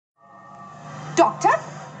Doctor?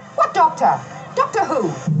 What doctor? Doctor who?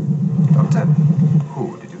 Doctor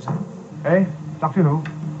who, did you say? Eh? Doctor Who?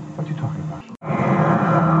 What are you talking about?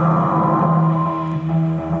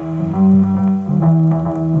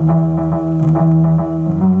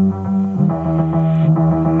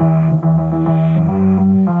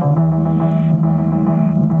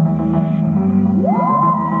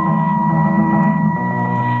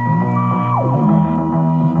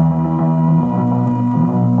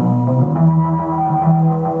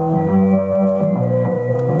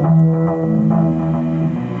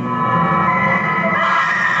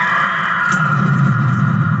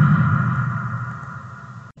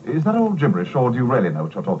 Is that all gibberish, or do you really know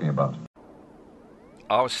what you're talking about?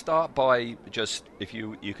 I'll start by just, if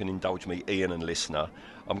you can indulge me, Ian and listener,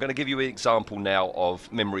 I'm going to give you an example now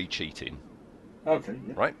of memory cheating. Okay.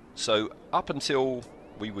 Yeah. Right? So up until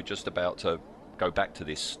we were just about to go back to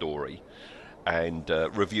this story and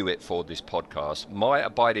review it for this podcast, my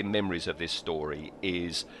abiding memories of this story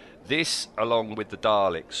is this, along with the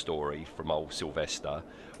Dalek story from old Sylvester,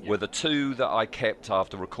 were the two that I kept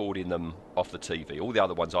after recording them off the TV. All the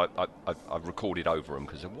other ones I recorded over them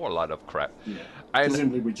because what a load of crap. Yeah. And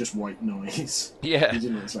presumably with just white noise. Yeah,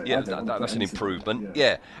 Like, yeah, that's an improvement.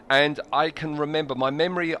 Yeah, and I can remember my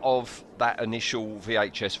memory of that initial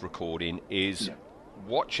VHS recording is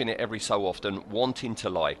watching it every so often, wanting to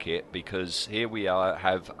like it, because here we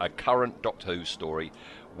have a current Doctor Who story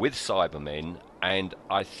with Cybermen, and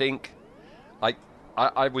I think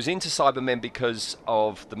I was into Cybermen because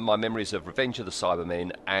of my memories of Revenge of the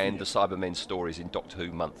Cybermen and the Cybermen stories in Doctor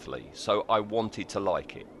Who Monthly. So I wanted to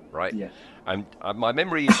like it, right? Yeah. And my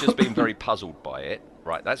memory is just being very puzzled by it,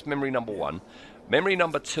 right? That's memory number one. Memory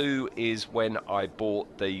number two is when I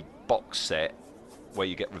bought the box set where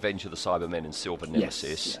you get Revenge of the Cybermen and Silver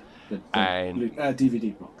Nemesis. And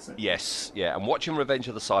DVD box set. Yes, yeah, and watching Revenge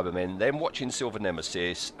of the Cybermen, then watching Silver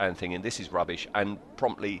Nemesis and thinking this is rubbish, and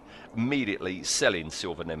promptly, immediately selling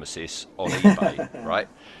Silver Nemesis on eBay, right?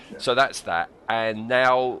 Yeah. So that's that. And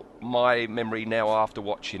now my memory now after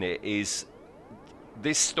watching it is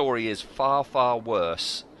this story is far, far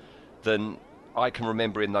worse than I can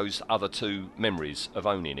remember in those other two memories of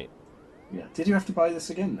owning it. Yeah. Did you have to buy this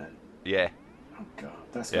again then? Yeah. Oh God,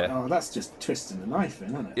 that's just twisting the knife in,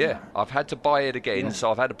 isn't it? Yeah, I've had to buy it again, so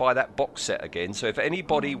I've had to buy that box set again. So if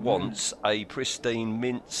anybody wants a pristine,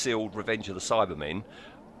 mint-sealed Revenge of the Cybermen,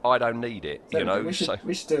 I don't need it. So,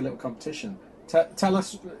 we should do a little competition. Tell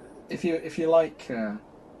us if you like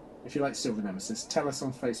Silver Nemesis. Tell us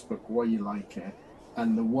on Facebook why you like it,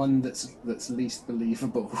 and the one that's least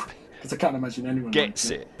believable, because I can't imagine anyone gets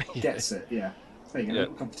it. Gets it. Yeah. There you go,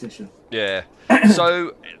 little competition. Yeah.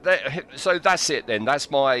 So that's it then.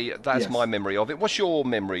 That's my memory of it. What's your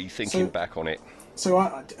memory thinking back on it?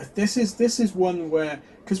 So this is one where,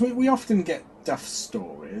 because we often get Duff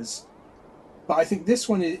stories, but I think this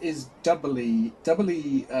one is doubly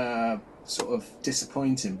sort of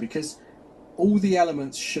disappointing, because all the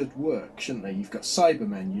elements should work, shouldn't they? You've got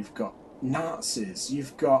Cybermen, you've got Nazis,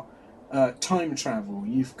 you've got time travel,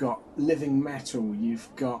 you've got living metal, you've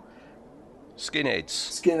got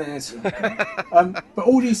Skinheads. Okay. But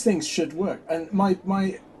all these things should work. And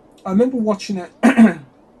I remember watching it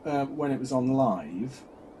when it was on live.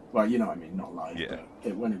 Well, you know what I mean, not live,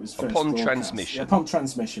 but when it was first upon broadcast. transmission. Upon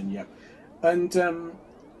transmission, yeah. And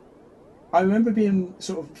I remember being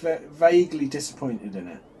sort of vaguely disappointed in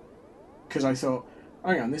it, because I thought,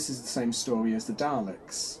 hang on, this is the same story as the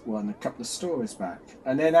Daleks one a couple of stories back.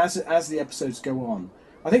 And then as the episodes go on,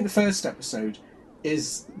 I think the first episode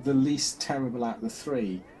is the least terrible out of the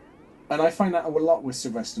three, and I find that a lot with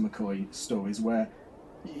Sylvester McCoy stories, where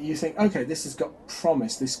you think, okay, this has got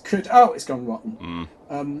promise, this could, it's gone rotten.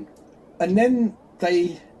 And then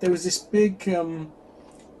there was this big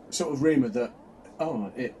sort of rumour that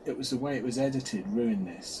it was the way it was edited ruined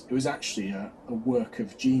this. It was actually a work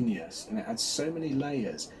of genius, and it had so many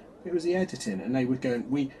layers. It was the editing, and they would go,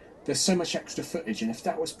 there's so much extra footage, and if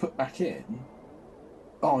that was put back in,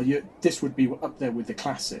 this would be up there with the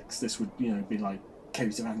classics. This would, be like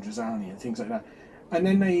Caves of Androzani and things like that. And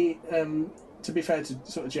then they, to be fair to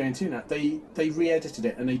sort of JNT and that, they re-edited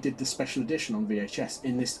it, and they did the special edition on VHS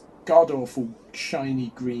in this god-awful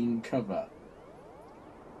shiny green cover,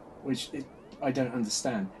 which I don't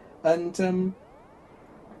understand. And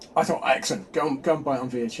I thought, excellent, go and buy it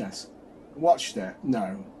on VHS. Watched it.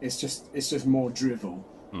 No, it's just more drivel.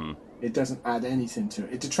 It doesn't add anything to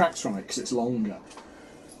it. It detracts from it because it's longer.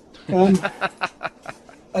 And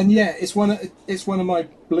yeah, it's one of my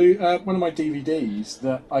DVDs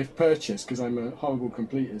that I've purchased because I'm a horrible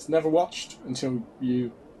completist. Never watched until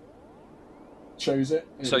you chose it.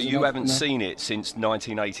 So you haven't seen it since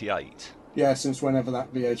 1988? Yeah, since whenever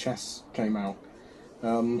that VHS came out.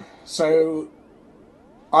 So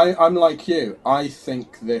I'm like you. I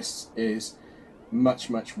think this is much,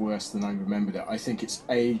 much worse than I remembered it. I think it's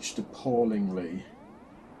aged appallingly.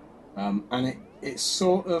 And it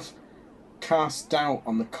sort of cast doubt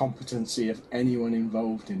on the competency of anyone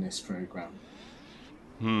involved in this programme.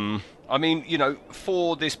 I mean,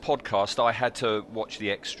 for this podcast, I had to watch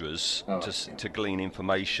the extras to glean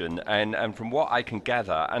information, and from what I can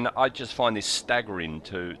gather, and I just find this staggering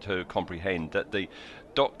to comprehend, that the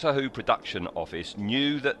Doctor Who production office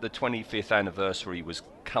knew that the 25th anniversary was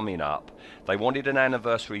coming up. They wanted an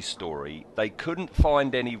anniversary story. They couldn't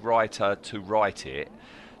find any writer to write it,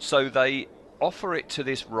 so they offer it to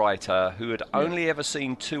this writer who had only ever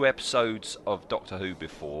seen 2 episodes of Doctor Who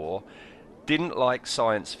before, didn't like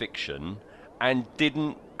science fiction, and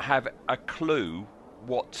didn't have a clue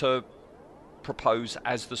what to propose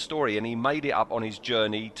as the story, and he made it up on his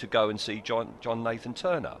journey to go and see John Nathan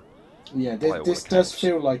Turner. Yeah, this does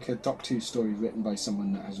feel like a Doctor Who story written by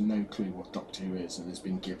someone that has no clue what Doctor Who is and has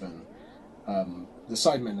been given. The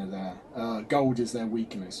Sidemen are there. Gold is their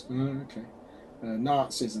weakness. Okay.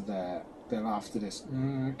 Nazis are there. They're after this.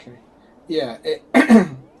 Okay. Yeah,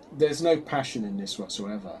 there's no passion in this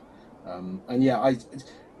whatsoever. I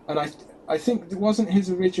think it wasn't his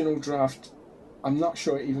original draft. I'm not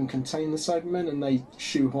sure it even contained the Cybermen, and they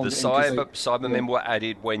shoehorned the Cybermen were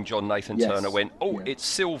added when John Nathan Turner went, it's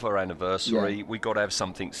silver anniversary, we got to have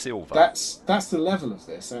something silver. That's the level of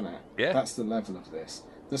this, isn't it? Yeah. That's the level of this.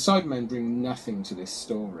 The Cybermen bring nothing to this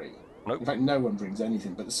story. Nope. In fact, no one brings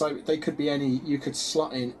anything, but they could be you could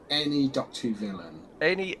slot in any Doctor Who villain.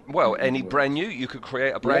 Any brand new, you could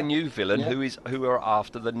create a brand new villain who are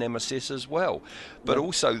after the Nemesis as well. But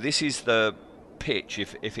also, this is the pitch,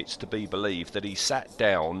 if it's to be believed, that he sat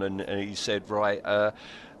down and he said, right,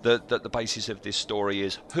 the basis of this story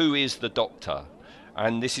is, who is the Doctor?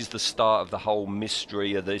 And this is the start of the whole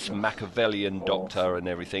mystery of this Machiavellian Doctor and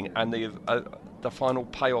everything. And the final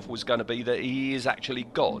payoff was going to be that he is actually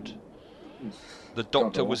God. The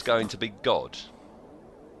Doctor was going to be God.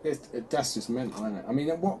 That's just mental, isn't it? I mean,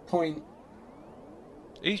 at what point...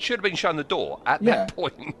 He should have been shown the door at that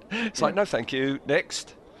point. It's like, no thank you,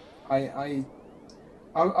 next.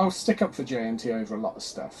 I'll stick up for JNT over a lot of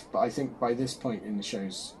stuff, but I think by this point in the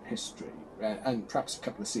show's history, and perhaps a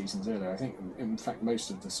couple of seasons earlier, I think, in fact, most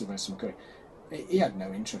of the Sylvester McCoy, he had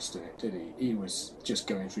no interest in it, did he? He was just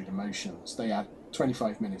going through the motions. They had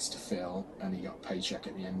 25 minutes to fill, and he got a paycheck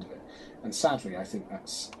at the end of it. And sadly, I think that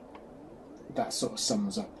sort of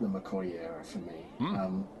sums up the McCoy era for me.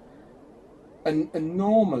 And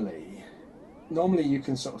normally you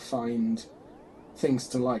can sort of find things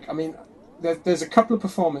to like. I mean, there's a couple of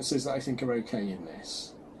performances that I think are okay in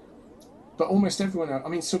this, but almost everyone else... I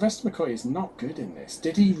mean, Sylvester McCoy is not good in this.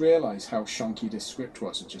 Did he realise how shonky this script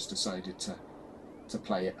was and just decided to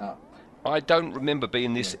play it up? I don't remember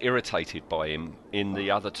being this irritated by him in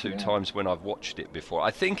the other 2 times when I've watched it before.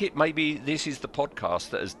 I think maybe this is the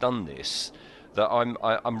podcast that has done this, that I'm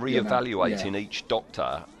re-evaluating each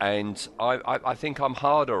Doctor, and I think I'm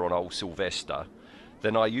harder on old Sylvester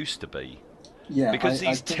than I used to be. Yeah, because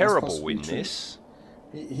he's terrible in this.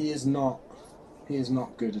 He is not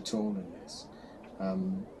good at all in this.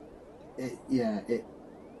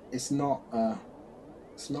 It's not a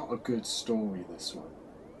good story, this one.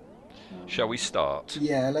 Shall we start?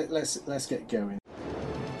 Yeah, let's get going.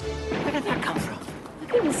 Where did that come from? I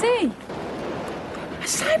couldn't see. A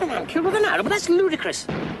Cyberman killed with an arrow, but that's ludicrous.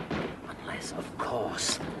 Unless, of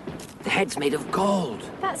course, the head's made of gold.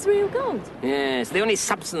 That's real gold? Yes, the only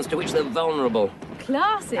substance to which they're vulnerable.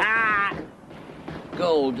 Classic. Ah!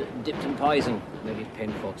 Gold dipped in poison. Lady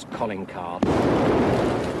Peinforte's calling card.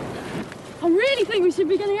 I really think we should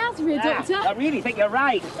be getting out of here, Doctor. I really think you're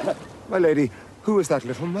right. My lady, who is that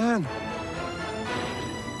little man?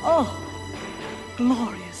 Oh,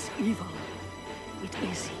 glorious evil. It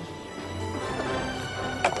is he.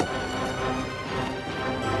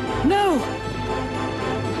 No!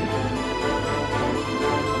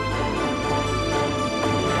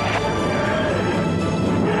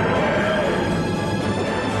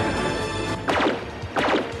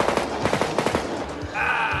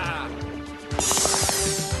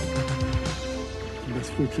 We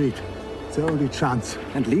must retreat. It's our only chance.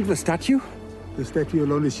 And leave the statue? The statue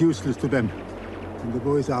alone is useless to them. And the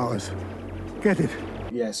boy's ours. Get it.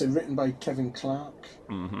 Yeah, so written by Kevin Clark,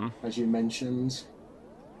 as you mentioned,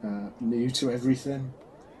 new to everything.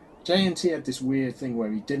 JNT had this weird thing where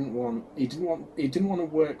he didn't want to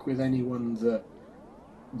work with anyone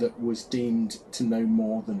that was deemed to know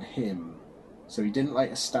more than him. So he didn't like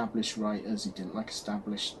established writers. He didn't like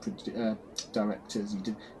established directors.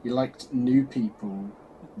 He liked new people.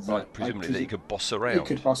 Right, presumably that he could boss around. He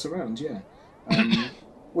could boss around, yeah.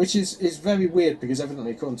 Which is very weird because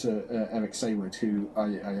evidently, according to Eric Saywood, who I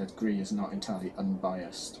agree is not entirely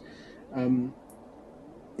unbiased,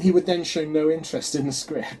 he would then show no interest in the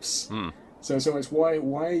scripts. So it's almost, why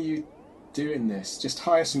are you doing this? Just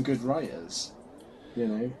hire some good writers, you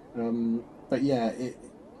know. But yeah,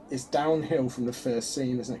 it's downhill from the first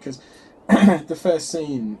scene, isn't it? Because the first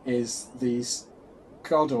scene is these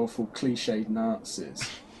god awful cliched Nazis.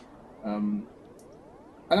 And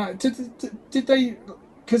did they?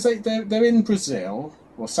 Because they're in Brazil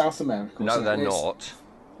or South America. No, they're not.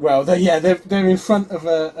 Well, they're in front of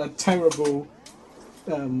a terrible.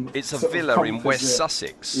 It's a villa in West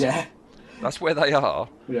Sussex. Yeah, that's where they are.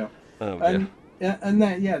 Yeah. Oh dear. And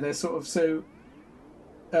they're sort of so.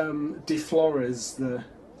 De Flores, the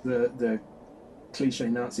cliche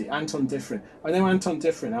Nazi, Anton Diffrin. I know Anton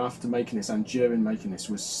Diffrin, after making this and during making this,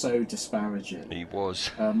 was so disparaging. He was.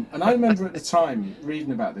 And I remember at the time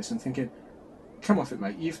reading about this and thinking, "Come off it,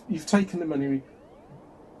 mate! You've taken the money.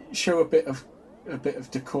 Show a bit of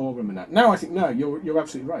decorum and that." Now I think no, you're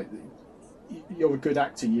absolutely right. You're a good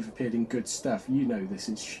actor. You've appeared in good stuff. You know this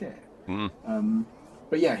is shit.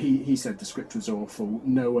 But yeah, he said the script was awful.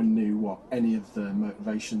 No one knew what any of the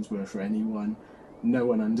motivations were for anyone. No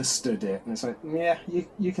one understood it. And it's like, yeah,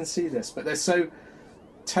 you can see this. But they're so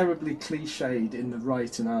terribly cliched in the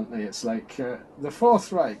writing, aren't they? It's like, the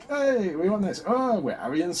Fourth Reich, hey, we want this. Oh, we're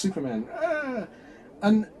Aryan Superman.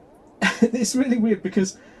 And it's really weird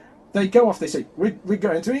because they go off, they say, we're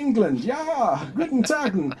going to England. Yeah, guten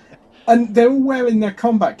Tag. And they're all wearing their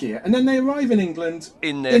combat gear, and then they arrive in England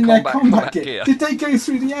in their combat gear. Did they go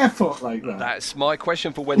through the airport like that? That's my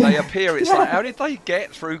question for when they appear. It's like, how did they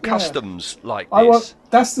get through customs like this?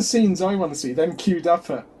 That's the scenes I want to see. Them queued up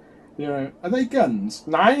at, are they guns?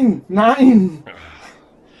 Nine.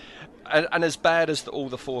 And as bad as all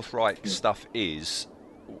the Fourth Reich stuff is,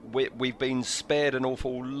 we've been spared an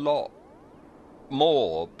awful lot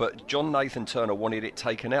more. But John Nathan Turner wanted it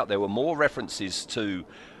taken out. There were more references to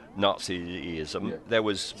Nazism. Yeah. There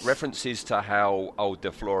was references to how old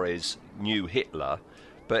De Flores knew Hitler,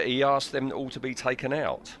 but he asked them all to be taken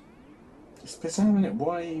out. It's bizarre, isn't it?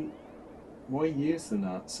 Why use the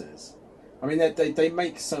Nazis? I mean, they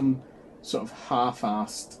make some sort of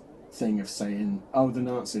half-assed thing of saying, oh, the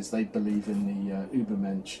Nazis, they believe in the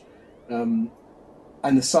Übermensch, and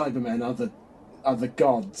the Cybermen are the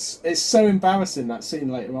gods. It's so embarrassing, that scene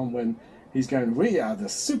later on when he's going, we are the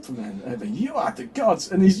Supermen, you are the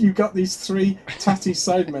gods. And you've got these three tatty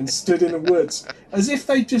sidemen stood in the woods, as if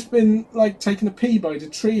they'd just been, like, taken a pee by the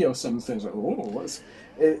tree or something. It's like,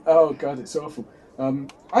 oh, God, it's awful.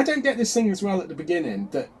 I don't get this thing as well at the beginning,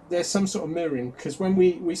 that there's some sort of mirroring, because when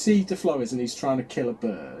we see De Flores and he's trying to kill a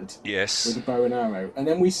bird with a bow and arrow, and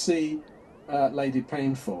then we see Lady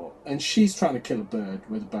Peinforte, and she's trying to kill a bird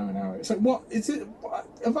with a bow and arrow. It's like, what is it?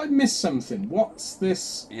 Have I missed something? What's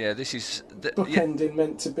this? Yeah, this is bookending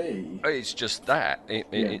meant to be. It's just that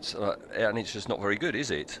it's and it's just not very good,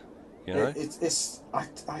 is it? You know, I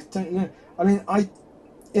don't know. I mean,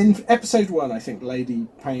 in episode 1, I think Lady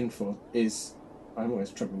Peinforte is. I'm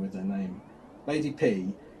always trouble with her name. Lady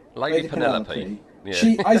Penelope.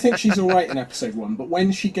 Yeah. I think she's all right in episode 1, but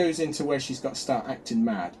when she goes into where she's got to start acting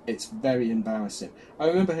mad, it's very embarrassing. I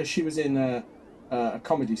remember her. She was in a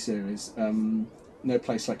comedy series, No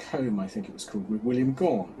Place Like Home, I think it was called, with William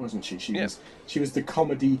Gaunt, wasn't she? She was the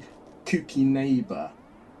comedy kooky neighbour,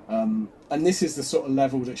 and this is the sort of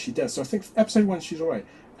level that she does. So I think episode 1 she's all right.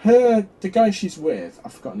 The guy she's with,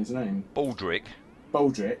 I've forgotten his name. Baldrick.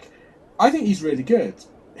 I think he's really good.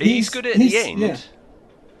 He's good at the end.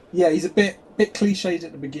 Yeah, he's a bit cliched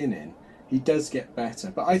at the beginning. He does get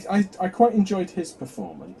better, but I quite enjoyed his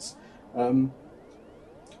performance. But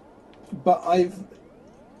I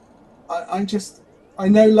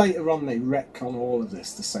know later on they retcon all of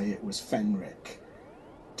this to say it was Fenric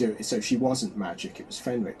do it, so she wasn't magic, it was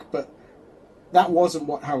Fenric, but that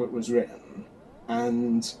wasn't how it was written,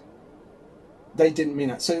 and they didn't mean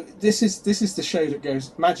that. So this is the show that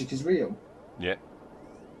goes, magic is real. Yeah.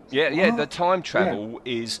 The time travel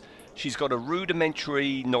is, she's got a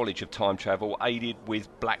rudimentary knowledge of time travel aided with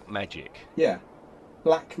black magic. Yeah,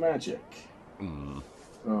 black magic.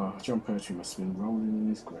 Oh, John Pertwee must have been rolling in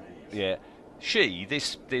his grave. Yeah,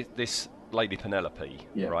 this Lady Penelope,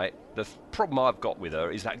 right? The problem I've got with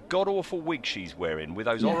her is that god awful wig she's wearing with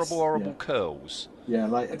those horrible curls. Yeah,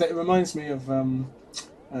 like it reminds me of Mel,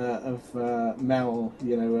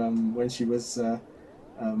 when she was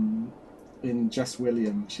in Just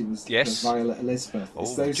William, she was Yes. the Violet Elizabeth.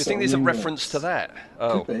 Oh, do you think there's a reference to that?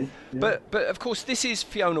 Oh, Could be. Yeah. but of course this is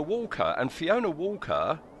Fiona Walker, and Fiona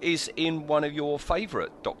Walker is in one of your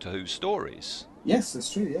favourite Doctor Who stories. Yes,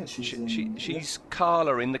 that's true. Yeah, She's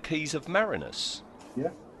Carla in the Keys of Marinus. Yeah.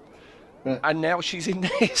 But And now she's in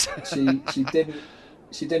this.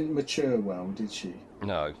 she didn't mature well, did she?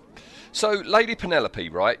 No. So Lady Penelope,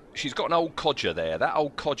 right? She's got an old codger there. That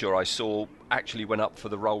old codger I saw actually went up for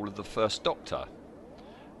the role of the first Doctor.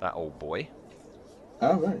 That old boy.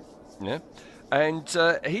 Oh right. Yeah. And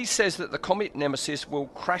he says that the comet Nemesis will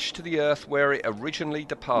crash to the Earth where it originally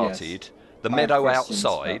departed, the I have meadow questions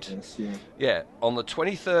about outside. this, yeah. Yeah, on the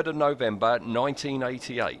 23rd of November,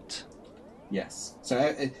 1988. Yes.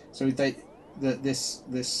 So this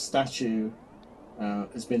statue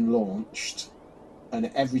has been launched, and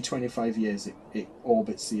every 25 years it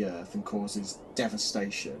orbits the Earth and causes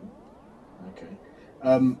devastation. Okay.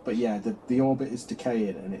 But yeah, the orbit is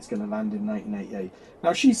decaying and it's going to land in 1988.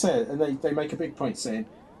 Now she said, and they make a big point saying,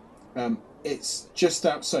 it's just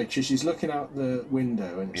outside, because she's looking out the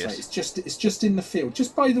window and it's like it's just in the field,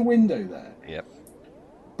 just by the window there. Yep.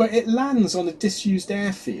 But it lands on a disused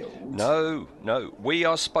airfield. No. We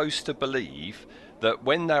are supposed to believe that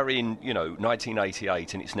when they're in,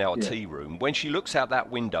 1988 and it's now a tea room, when she looks out that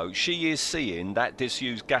window, she is seeing that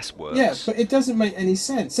disused gasworks. Yeah, but it doesn't make any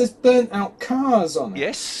sense. There's burnt out cars on it.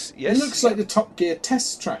 Yes. It looks like the Top Gear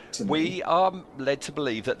test track to me. We are led to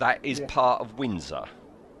believe that is part of Windsor.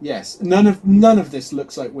 Yes, none of this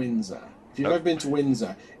looks like Windsor. If you've ever been to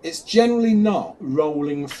Windsor, it's generally not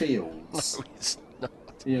rolling fields. No, it's not.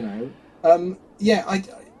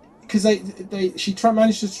 Because she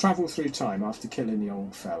managed to travel through time after killing the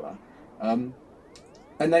old fella, and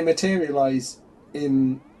they materialise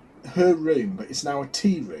in her room, but it's now a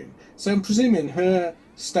tea room. So I'm presuming her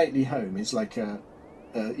stately home is like a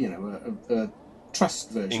trust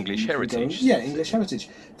version. English heritage. Yeah, English heritage.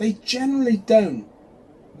 They generally don't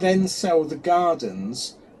then sell the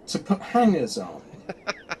gardens to put hangers on.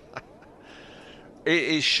 It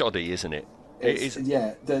is shoddy, isn't it? It is.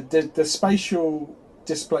 Yeah, the spatial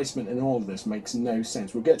displacement in all of this makes no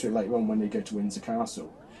sense. We'll get to it later on when they go to Windsor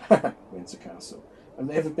Castle. Windsor Castle. Have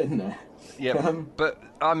they ever been there? Yeah, but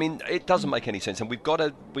I mean, it doesn't make any sense, and we've got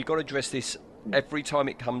to address this every time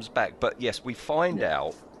it comes back. But yes, we find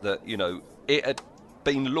out that it had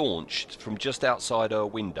been launched from just outside her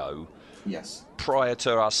window. Yes. Prior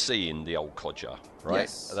to us seeing the old codger, right?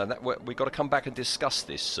 Yes. And we've got to come back and discuss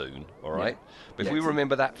this soon, all right? Yeah. But if we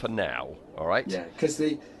remember that for now, all right? Yeah, because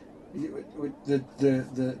the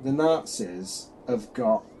Nazis have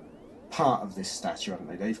got part of this statue, haven't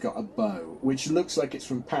they? They've got a bow, which looks like it's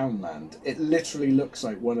from Poundland. It literally looks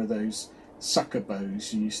like one of those sucker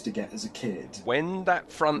bows you used to get as a kid. When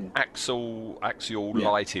that front axial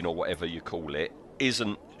lighting or whatever you call it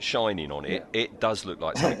isn't shining on it, it does look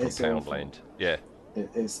like something from Poundland. Yeah.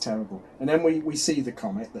 It's terrible. And then we see the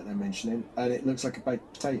comet that they're mentioning, and it looks like a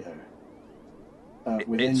baked potato.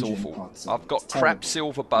 With it's engine awful. pods. I've got It's crap terrible.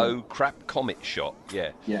 silver bow, crap comet shot.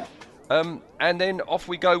 Yeah. Yeah. And then off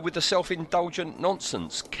we go with the self-indulgent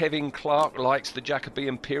nonsense. Kevin Clark likes the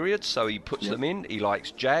Jacobean period, so he puts them in. He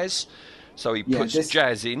likes jazz, so he puts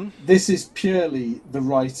jazz in. This is purely the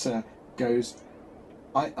writer goes,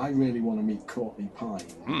 I really want to meet Courtney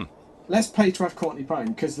Pine. Let's pay to have Courtney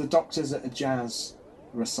Pine, because the Doctor's at a jazz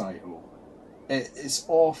recital. It's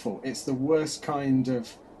awful. It's the worst kind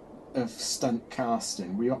of stunt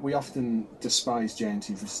casting. We often despise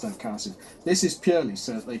JNT for stunt casting. This is purely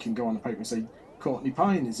so that they can go on the paper and say Courtney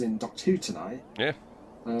Pine is in Doctor Who tonight. Yeah,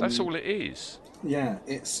 that's all it is. Yeah,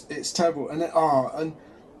 it's terrible. And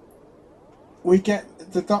we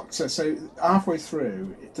get the Doctor. So halfway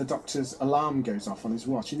through, the Doctor's alarm goes off on his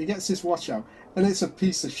watch, and he gets his watch out, and it's a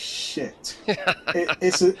piece of shit.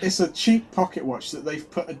 It's a cheap pocket watch that they've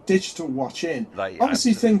put a digital watch in.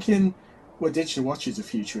 Obviously thinking, well, digital watches are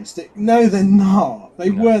futuristic. No, they're not. They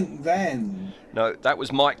weren't then. No, that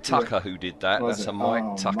was Mike Tucker who did that. That's a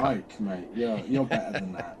Mike Tucker. Mike, mate, you're better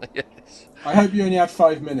than that. Yes. I hope you only had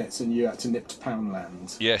 5 minutes and you had to nip to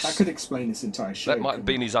Poundland. Yes. That could explain this entire show. That might have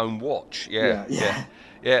been his own watch. Yeah.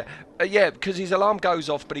 Yeah. Because his alarm goes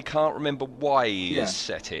off, but he can't remember why he has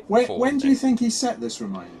set it. When do you think he set this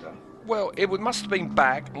reminder? Well, it must have been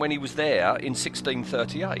back when he was there in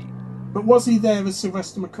 1638. But was he there as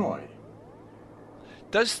Sylvester McCoy?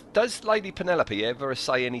 Does Lady Penelope ever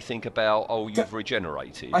say anything about, you've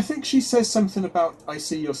regenerated? I think she says something about, I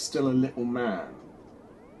see you're still a little man.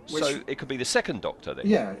 So it could be the second Doctor then?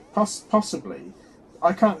 Yeah, possibly.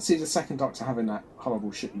 I can't see the second Doctor having that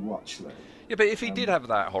horrible shitty watch though. Yeah, but if he did have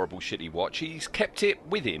that horrible shitty watch, he's kept it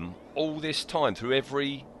with him all this time through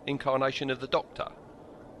every incarnation of the Doctor.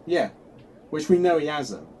 Yeah, which we know he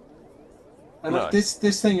hasn't. And No.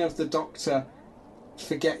 this thing of the Doctor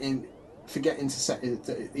forgetting to set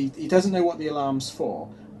it, he doesn't know what the alarm's for.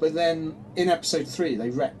 But then in episode 3, they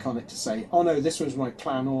retcon it to say, "Oh no, this was my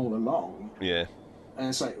plan all along." Yeah. And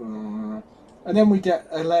it's like, and then we get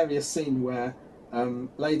a hilarious scene where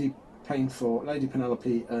Lady Peinforte, Lady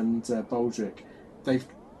Penelope, and Baldric, they've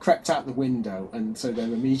crept out the window, and so they're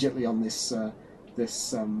immediately on this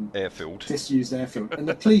Airfield. disused airfield, and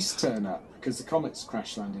the police turn up because the comet's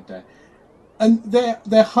crash landed there, and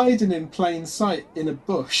they're hiding in plain sight in a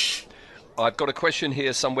bush. I've got a question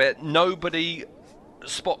here somewhere. Nobody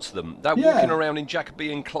spots them. They're Yeah. walking around in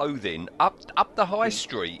Jacobean clothing up the high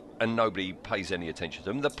street, and nobody pays any attention to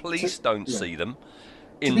them. The police don't see them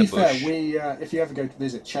in the To be fair, bush. if you ever go to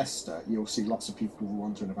visit Chester, you'll see lots of people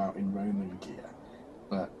wandering about in Roman gear,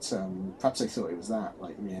 but perhaps they thought it was that,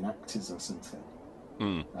 like reenactors or something.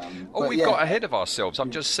 We've got ahead of ourselves. I've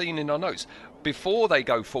just seen in our notes. Before they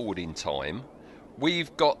go forward in time,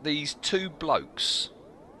 we've got these two blokes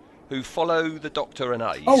who follow the Doctor and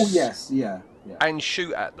Ace. Oh yes, yeah. And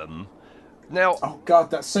shoot at them. Now, oh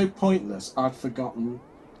God, that's so pointless. I'd forgotten.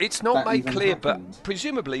 It's not made even clear, happened. but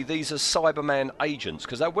presumably these are Cyberman agents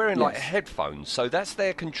because they're wearing like headphones, so that's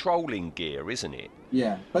their controlling gear, isn't it?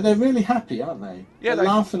 Yeah, but they're really happy, aren't they? Yeah, they're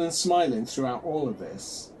laughing and smiling throughout all of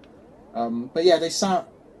this. But yeah, they start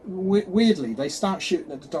weirdly. They start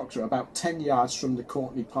shooting at the Doctor about 10 yards from the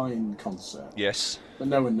Courtney Pine concert. Yes, but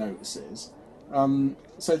no one notices.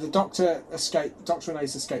 So the Doctor and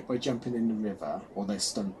Ace escape by jumping in the river, or their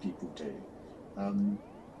stunt people do.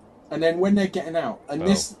 And then when they're getting out, and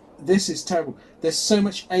this is terrible. There's so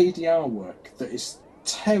much ADR work that is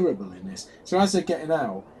terrible in this. So as they're getting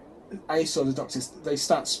out, Ace or the Doctor, they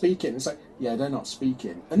start speaking. It's like, yeah, they're not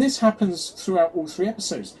speaking. And this happens throughout all 3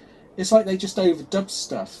 episodes. It's like they just overdub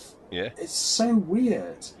stuff. Yeah. It's so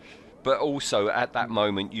weird. But also at that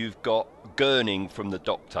moment, you've got gurning from the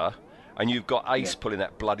Doctor, and you've got Ace pulling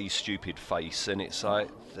that bloody stupid face, and it's like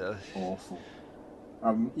awful.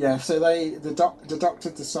 So the Doctor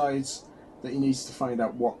decides that he needs to find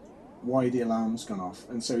out why the alarm's gone off,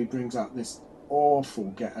 and so he brings out this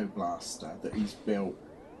awful ghetto blaster that he's built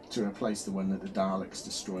to replace the one that the Daleks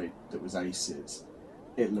destroyed that was Ace's.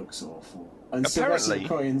 It looks awful. And Sylvester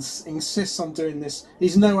McCoy insists on doing this.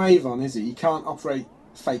 He's no Avon, is he? He can't operate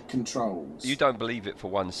fake controls. You don't believe it for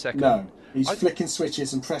 1 second. No, he's flicking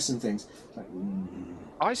switches and pressing things. Like,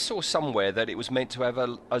 I saw somewhere that it was meant to have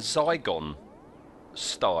a Zygon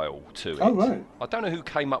style to it. Oh, right. I don't know who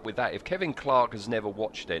came up with that. If Kevin Clark has never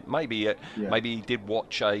watched it, maybe he did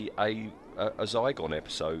watch a Zygon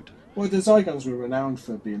episode. Well, the Zygons were renowned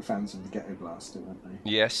for being fans of the Ghetto Blaster, weren't they?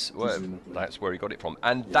 Yes, well, that's where he got it from.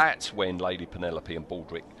 And that's when Lady Penelope and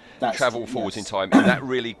Baldric travel forwards in time in that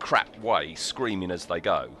really crap way, screaming as they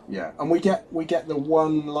go. Yeah, and we get the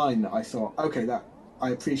one line that I thought, okay, that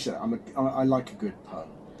I appreciate. I like a good pun.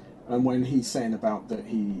 And when he's saying about that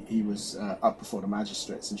he was up before the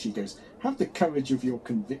magistrates, and she goes, "Have the courage of your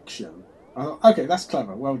conviction." I thought, okay, that's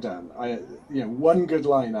clever. Well done. One good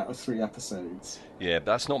line out of 3 episodes. Yeah,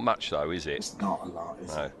 that's not much though, is it? It's not a lot,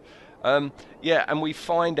 is it? And we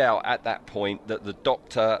find out at that point that the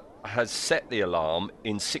Doctor has set the alarm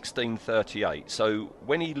in 1638. So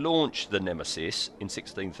when he launched the Nemesis in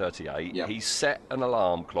 1638, he set an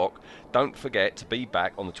alarm clock. Don't forget to be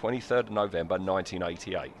back on the 23rd of November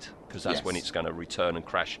 1988, because that's when it's going to return and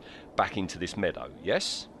crash back into this meadow.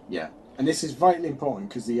 Yes? Yeah. And this is vitally important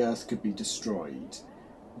because the Earth could be destroyed.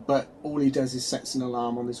 But all he does is sets an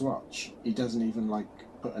alarm on his watch. He doesn't even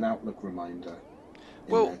put an Outlook reminder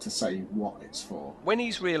in there to say what it's for. When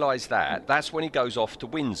he's realised that, that's when he goes off to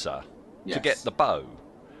Windsor to get the bow.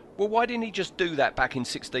 Well, why didn't he just do that back in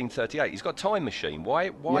 1638? He's got a time machine. Why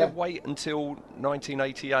wait until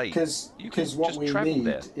 1988? Because what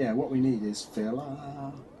we need is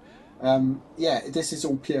filler. This is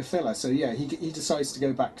all pure filler. So he decides to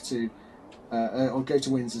go back to or go to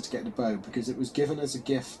Windsor to get the bow because it was given as a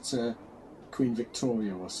gift to Queen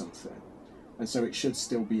Victoria or something, and so it should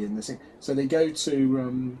still be in the thing. So they go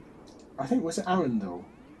to I think, was it Arundel?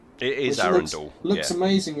 It is Arundel. Looks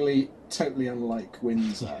amazingly totally unlike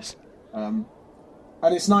Windsor. Yes. And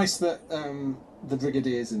it's nice that the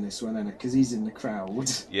Brigadier's in this one, isn't it? Because he's in the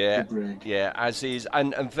crowd. Yeah, the Brig. Yeah, as is,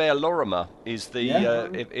 and Ver Lorimer is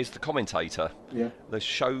the commentator. Yeah. The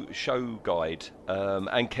show guide,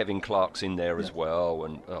 and Kevin Clark's in there as well.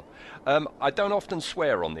 And I don't often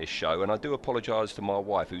swear on this show, and I do apologise to my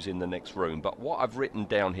wife who's in the next room. But what I've written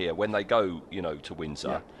down here when they go, to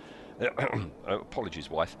Windsor. Apologies,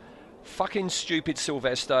 wife. Fucking stupid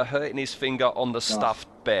Sylvester hurting his finger on the stuffed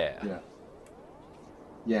bear. Yeah.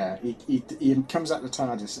 Yeah, he comes out the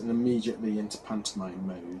TARDIS and immediately into pantomime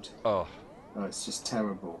mode. Oh, It's just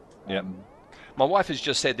terrible. Yep. My wife has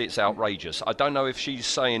just said it's outrageous. I don't know if she's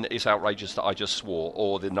saying it's outrageous that I just swore,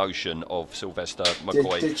 or the notion of Sylvester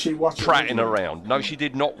McCoy Did she watch it prattling with you? around. No, she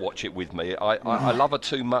did not watch it with me. I love her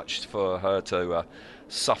too much for her to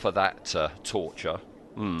suffer that torture.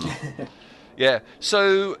 Yeah,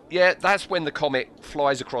 so, that's when the comet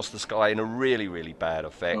flies across the sky in a really, really bad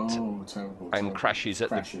effect. Oh, terrible. And crashes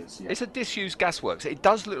at yeah. It's a disused gasworks. It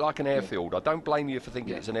does look like an airfield. I don't blame you for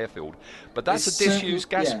thinking it's an airfield. But that's It's a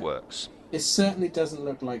disused certain- gasworks. It certainly doesn't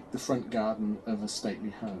look like the front garden of a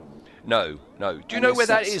stately home. No. Do you And know it's where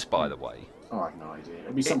that set- is, by the way? Oh, I have no idea.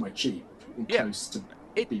 It'll be somewhere cheap and close to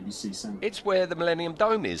BBC Centre. It's where the Millennium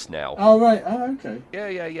Dome is now. Oh, right. Oh, okay.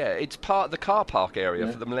 Yeah. It's part of the car park area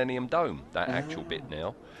for the Millennium Dome, that actual bit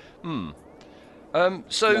now.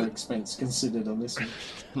 So No expense considered on this one.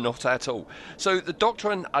 not at all. So the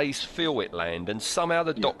Doctor and Ace feel it land, and somehow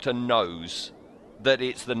the Doctor knows that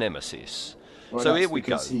it's the Nemesis. Well, So that's here we go.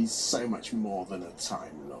 because he's so much more than a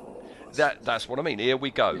Time Lord. That's what I mean. Here we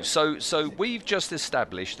go. Yeah. So we've just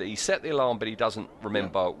established that he set the alarm, but he doesn't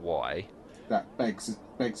remember why. That begs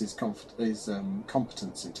his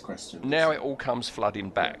competence into question. Now it all comes flooding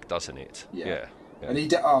back, doesn't it? Yeah. And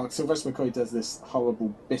Sylvester McCoy does this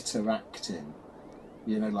horrible bitter acting.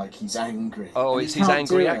 Like he's angry. Oh, And he it's his can't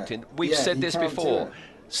angry do it. acting. We've Yeah, said he this can't do before. it.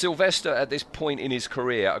 Sylvester, at this point in his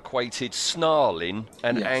career, equated snarling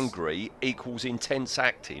and Yes. angry equals intense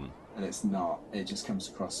acting. And it's not. It just comes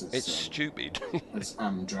across as It's stupid. as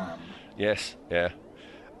amdram. Yes, yeah.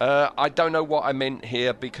 I don't know what I meant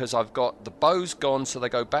here because I've got the bow's gone, so they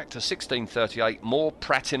go back to 1638. More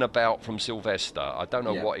prattling about from Sylvester. I don't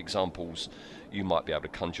know what examples you might be able to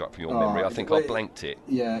conjure up from your memory. I think I blanked it.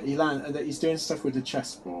 Yeah, he's doing stuff with the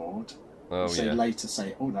chessboard. Oh, yeah. Later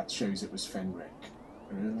say, that shows it was Fenric.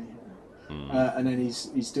 Really? And then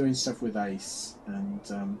he's doing stuff with Ace, and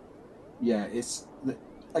it's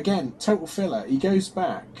again total filler. He goes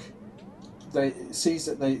back. Sees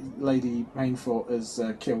that Lady Peinforte has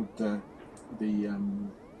killed the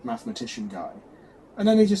mathematician guy, and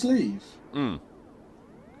then they just leave.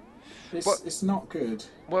 It's not good.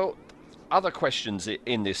 Well, other questions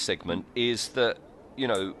in this segment is that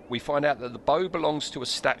we find out that the bow belongs to a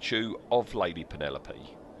statue of Lady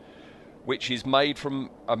Penelope, which is made from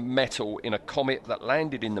a metal in a comet that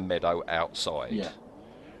landed in the meadow outside. Yeah.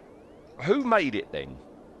 Who made it then?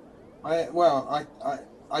 I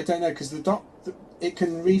don't know, because it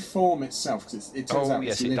can reform itself. Cause it turns out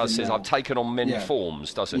yes, it's it does. Says now. I've taken on many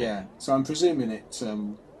forms, doesn't it? Yeah. So I'm presuming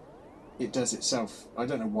it does itself. I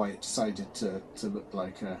don't know why it decided to look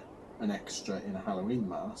like an extra in a Halloween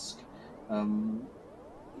mask.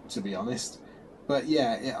 To be honest, but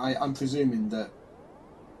I'm presuming that.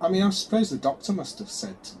 I mean, I suppose the Doctor must have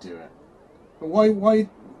said to do it. But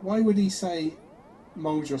why would he say,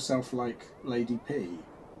 mould yourself like Lady P?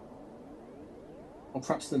 Or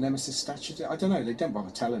perhaps the Nemesis statue? I don't know, they don't bother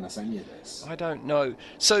telling us any of this. I don't know.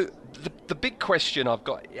 So the big question I've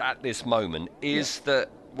got at this moment is that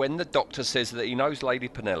when the Doctor says that he knows Lady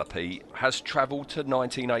Penelope has travelled to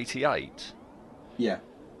 1988. Yeah.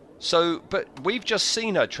 So, but we've just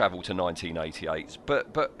seen her travel to 1988.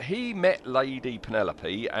 But he met Lady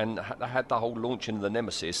Penelope and had the whole launching of the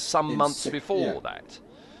Nemesis some months before that.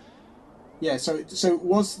 Yeah. So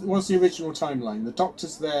was the original timeline? The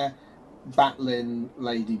Doctor's there, battling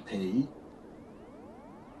Lady P.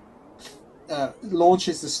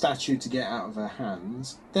 Launches the statue to get out of her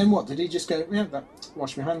hands. Then what? Did he just go?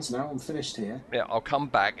 Wash my hands now. I'm finished here. Yeah, I'll come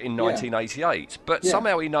back in 1988. But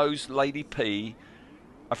somehow he knows Lady P.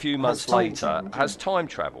 A few months later, has time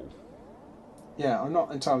travel. Yeah, I'm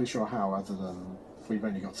not entirely sure how, other than we've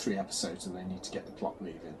only got 3 episodes and they need to get the plot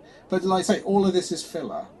moving. But like I say, all of this is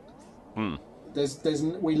filler.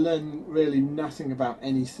 We learn really nothing about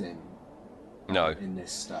anything. In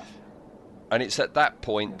this stuff. And it's at that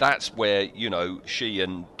point that's where she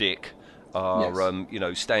and Dick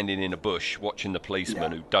are standing in a bush watching the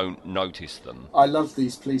policemen who don't notice them. I love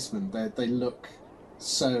these policemen. They look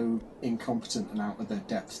so incompetent and out of their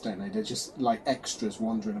depths, don't they? They're just like extras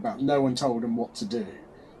wandering about. No one told them what to do.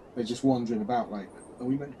 They're just wandering about like, are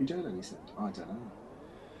we meant to be doing anything? I don't know.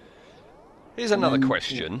 Here's another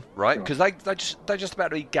question, right? Because they're just about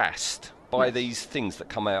to be gassed by these things that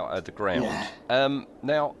come out of the ground. Yeah.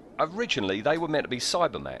 Now, originally they were meant to be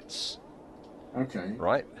cybermats. Okay.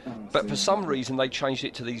 Right? But for some reason they changed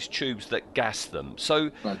it to these tubes that gas them. So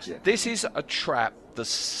this is a trap the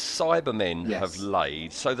Cybermen have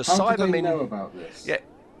laid. So the How Cybermen do they know about this? Yeah,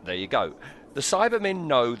 there you go. The Cybermen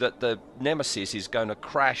know that the Nemesis is going to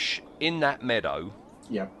crash in that meadow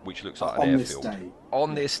Yep. which looks like On an this airfield. date.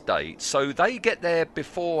 On this date. So they get there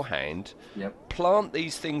beforehand, Yep. plant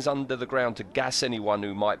these things under the ground to gas anyone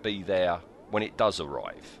who might be there when it does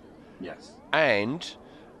arrive. Yes. And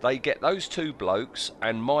they get those two blokes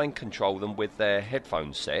and mind control them with their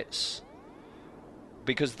headphone sets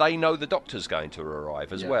because they know the doctor's going to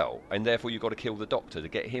arrive as well, and therefore you've got to kill the doctor to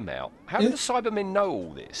get him out. How do the Cybermen know all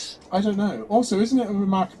this? I don't know. Also, isn't it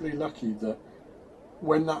remarkably lucky that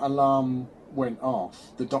when that alarm went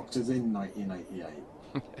off, the doctor's in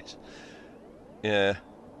 1988? Yeah.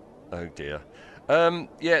 Oh dear.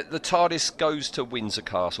 Yeah, the TARDIS goes to Windsor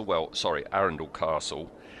Castle. Well, sorry, Arundel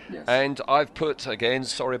Castle. Yes. And I've put, again,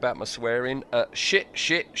 sorry about my swearing,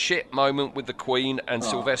 shit moment with the Queen and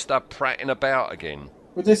Sylvester prattling about again.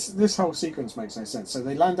 But this whole sequence makes no sense. So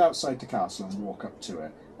they land outside the castle and walk up to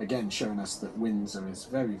it, again showing us that Windsor is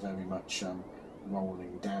very, very much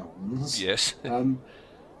rolling downs. Yes. Then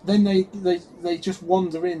they just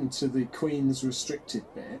wander into the Queen's restricted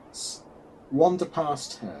bits, wander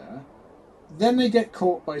past her, then they get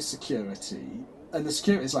caught by security, and the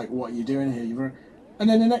security's like, what are you doing here? And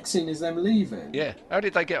then the next scene is them leaving. Yeah. How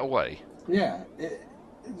did they get away? Yeah.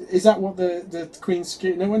 Is that what the Queen's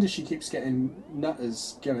security... No wonder she keeps getting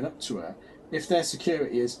nutters going up to her. If their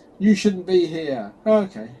security is, you shouldn't be here. Oh,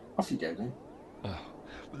 okay, off you go then.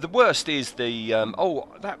 The worst is the...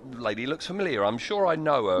 that lady looks familiar. I'm sure I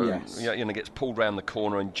know her. Yes. You know, gets pulled round the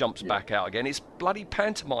corner and jumps back out again. It's bloody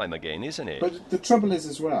pantomime again, isn't it? But the trouble is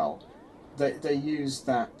as well, they use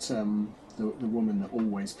that... The woman that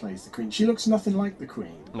always plays the Queen. She looks nothing like the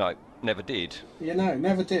Queen. No, never did. You know,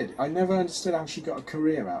 never did. I never understood how she got a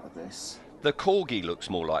career out of this. The Corgi looks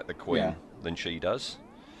more like the Queen than she does.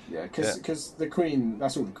 Yeah, because the Queen,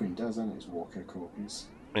 that's all the Queen does, isn't it? Is walk her corgis.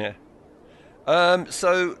 Yeah.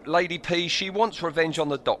 So, Lady P, she wants revenge on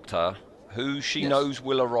the Doctor, who she knows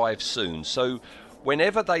will arrive soon. So,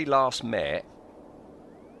 whenever they last met,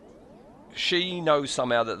 she knows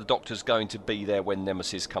somehow that the Doctor's going to be there when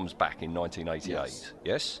Nemesis comes back in 1988.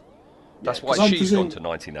 Yes? That's why she's gone to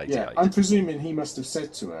 1988. Yeah, I'm presuming he must have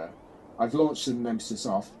said to her, I've launched the Nemesis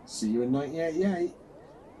off, see you in 1988.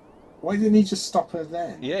 Why didn't he just stop her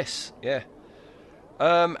then? Yes, yeah.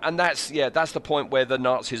 And that's the point where the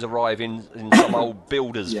Nazis arrive in some old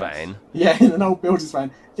builder's van. Yeah, in an old builder's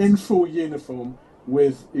van, in full uniform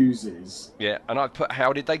with Uzis. Yeah, and I put,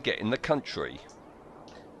 how did they get in the country?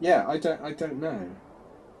 Yeah, I don't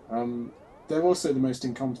know. They're also the most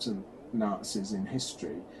incompetent Nazis in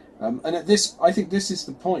history. And at this, I think this is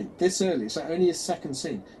the point. This early, so only a second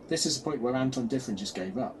scene. This is the point where Anton Diffrin just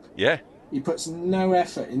gave up. Yeah. He puts no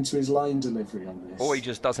effort into his line delivery on this. Or he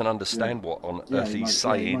just doesn't understand what on earth he's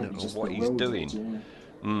saying or what he's doing.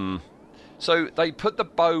 So they put the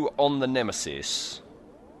bow on the Nemesis,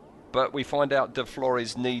 but we find out that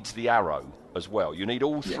Flores needs the arrow as well. You need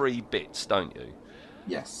all three bits, don't you?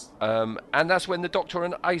 Yes. And that's when the Doctor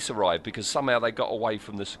and Ace arrive, because somehow they got away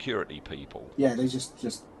from the security people. Yeah, they just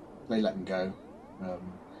they let them go.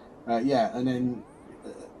 And then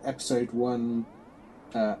episode 1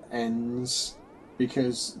 ends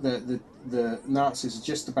because the Nazis are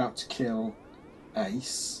just about to kill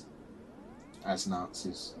Ace, as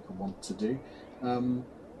Nazis want to do.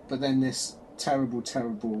 But then this terrible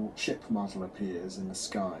ship model appears in the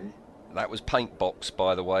sky. That was Paintbox,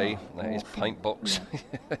 by the way. That is Paintbox.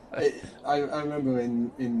 Yeah. I remember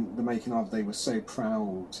in the making of, they were so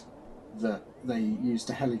proud that they used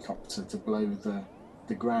a helicopter to blow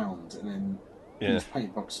the ground and then used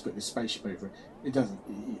Paintbox to put this spaceship over it. It doesn't.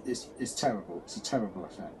 It's terrible. It's a terrible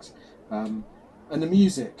effect. And the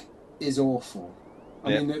music is awful.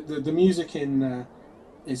 I mean, the music in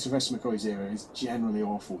Sylvester McCoy's era is generally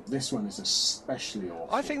awful. This one is especially awful.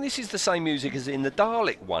 I think this is the same music as in the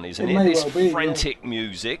Dalek one, isn't it? May This well be, frantic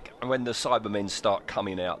music when the Cybermen start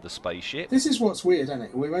coming out the spaceship. This is what's weird, isn't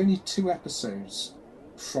it? We're only 2 episodes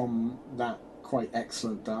from that quite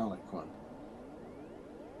excellent Dalek one.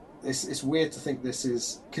 It's weird to think this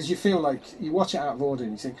is... Because you feel like... You watch it out of order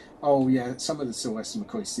and you think, oh yeah, some of the Sylvester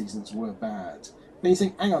McCoy seasons were bad. Then you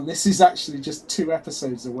think, hang on, this is actually just 2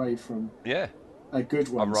 episodes away from... a good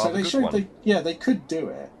one. So they showed they could do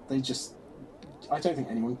it. They just, I don't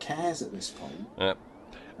think anyone cares at this point. Yeah.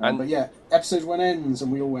 But yeah, episode 1 ends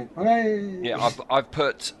and we all went, hooray! Yeah, I've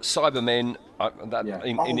put Cybermen.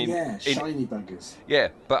 shiny buggers. Yeah,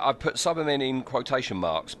 but I put Cybermen in quotation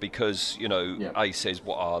marks because Ace says,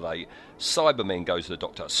 "What are they?" Cybermen goes to the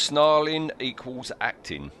Doctor. Snarling equals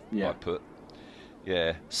acting. I put.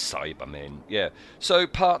 Yeah, Cybermen. Yeah. So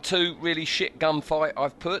part 2, really shit gunfight.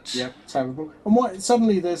 I've put. Yeah, terrible. And what?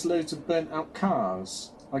 Suddenly there's loads of burnt out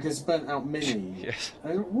cars. Like there's burnt out Mini. Yes.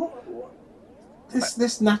 What?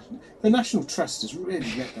 The National Trust has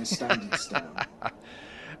really let their standards down.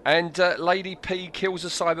 And Lady P kills a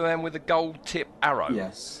Cyberman with a gold-tip arrow.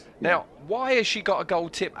 Yes. Now, why has she got a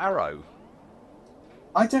gold-tip arrow?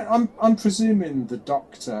 I'm presuming the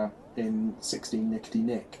Doctor in 16 Nickety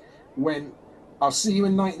Nick went, I'll see you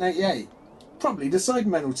in 1988. Probably the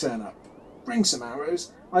Cybermen will turn up. Bring some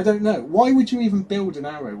arrows. I don't know. Why would you even build an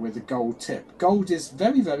arrow with a gold tip? Gold is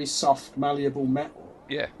very, very soft, malleable metal.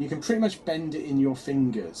 Yeah. You can pretty much bend it in your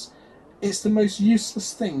fingers. It's the most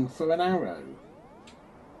useless thing for an arrow.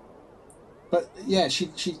 But yeah, she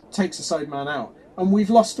takes the Cyberman out. And we've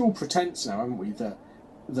lost all pretense now, haven't we,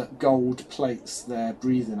 that gold plates their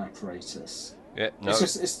breathing apparatus. Yeah, no.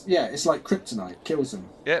 It's like kryptonite, kills them.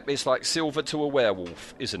 Yep, it's like silver to a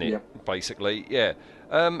werewolf, isn't it? Yep. Basically, yeah.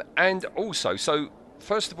 And also, so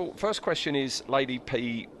first question is, Lady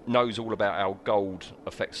P knows all about how gold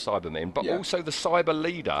affects Cybermen, but also the Cyber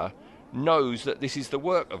leader knows that this is the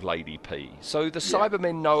work of Lady P. So the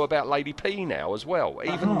Cybermen know about Lady P now as well,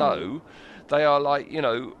 even though they are like,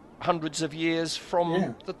 hundreds of years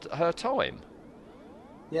from her time.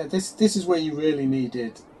 Yeah, this is where you really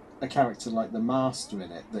needed a character like the Master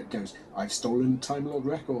in it that goes, I've stolen Time Lord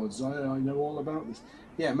records, I know all about this.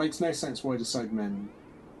 Yeah, it makes no sense why the Cybermen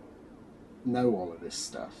know all of this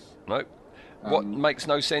stuff. Nope. What makes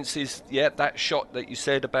no sense is, that shot that you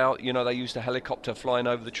said about, they used a helicopter flying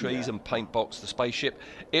over the trees and paintbox the spaceship.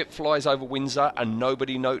 It flies over Windsor and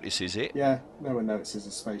nobody notices it. Yeah, no one notices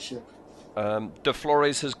a spaceship. De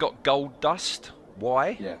Flores has got gold dust.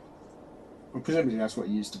 Why? Yeah. Well, presumably that's what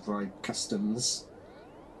he used to bribe customs.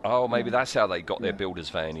 Oh, maybe that's how they got their builder's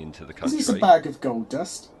van into the country. Is this a bag of gold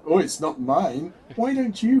dust? Oh, it's not mine. Why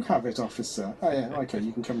don't you have it, officer? Oh, yeah, okay,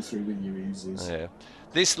 you can come through with your oozes. Yeah.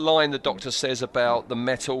 This line the Doctor says about the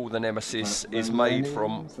metal, the Nemesis, is made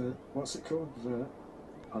from... What's it called?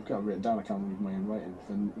 I've got it written down, I can't read my own writing.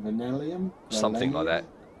 Vanillium? Something like that.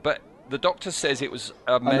 But the Doctor says it was...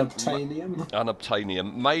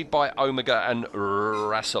 Unobtainium. Made by Omega and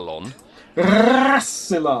Rassilon.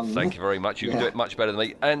 Rassilon! Thank you very much. You can do it much better than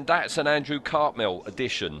me. And that's an Andrew Cartmel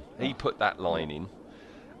addition. He put that line in.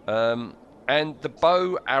 And the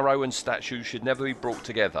bow, arrow and statue should never be brought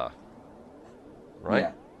together. Right?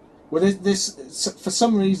 Yeah. Well, this for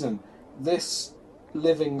some reason, this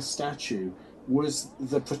living statue was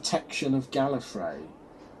the protection of Gallifrey.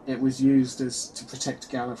 It was used to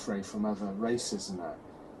protect Gallifrey from other races and that.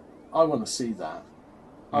 I want to see that.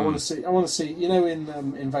 I want to see.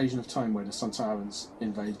 In Invasion of Time, where the Sontarans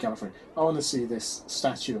invade Gallifrey, I want to see this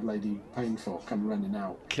statue of Lady Peinforte come running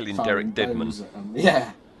out, killing Derek Deadman.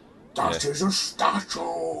 Yeah, that is a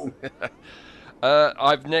statue.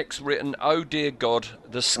 I've next written, oh dear God,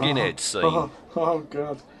 the skinhead scene. Oh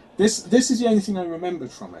God, this is the only thing I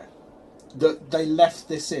remembered from it. That they left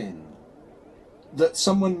this in. That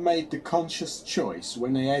someone made the conscious choice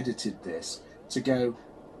when they edited this to go,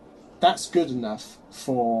 that's good enough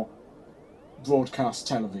for broadcast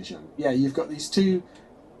television. Yeah, you've got these two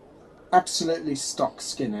absolutely stock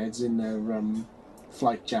skinheads in their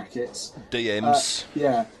flight jackets. DMs.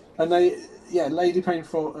 And Lady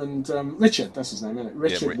Peinforte and Richard, that's his name, isn't it?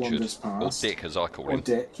 Richard wanders past. Or Dick, as I call him. Or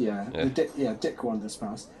Dick, Dick wanders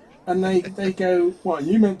past. And they go, what,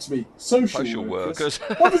 you meant to be social workers?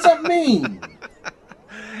 What does that mean?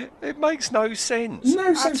 It makes no sense.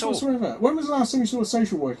 No sense whatsoever. When was the last time you saw a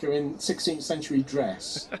social worker in 16th century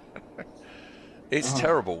dress? It's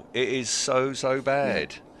terrible. It is so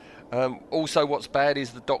bad. Yeah. Also, what's bad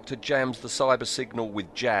is the Doctor jams the cyber signal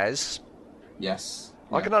with jazz. Yes.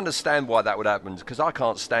 Yeah. I can understand why that would happen, because I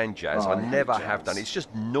can't stand jazz. I never have done. It's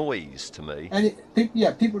just noise to me. And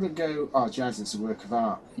people that go, jazz is a work of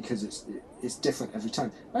art because it's different every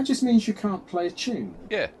time. That just means you can't play a tune.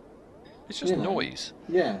 Yeah. It's just noise.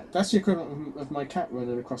 Yeah, that's the equivalent of my cat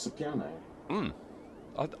running across a piano.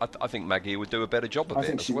 I think Maggie would do a better job of it as well. I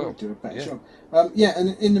think she would do a better job.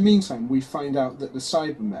 And in the meantime, we find out that the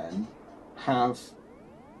Cybermen have,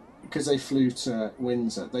 because they flew to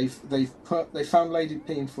Windsor, they found Lady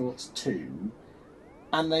Peinforte's tomb,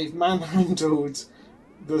 and they've manhandled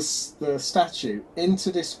the statue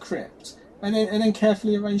into this crypt, and then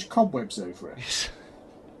carefully arranged cobwebs over it. Yes.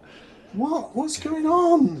 What's going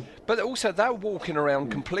on? But also, they're walking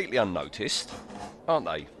around completely unnoticed, aren't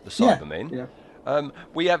they, the Cybermen? Yeah.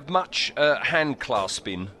 We have much hand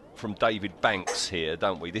clasping from David Banks here,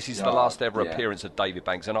 don't we? This is the last ever appearance of David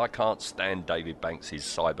Banks, and I can't stand David Banks'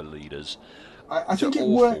 cyber leaders. I think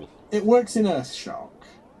it works in Earthshock,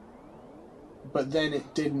 but then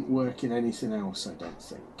it didn't work in anything else, I don't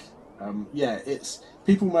think. It's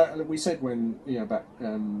people. We said when about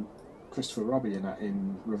Christopher Robbie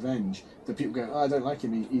in Revenge, that people go, oh, I don't like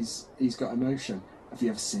him. He's got emotion. Have you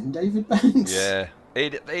ever seen David Banks? Yeah,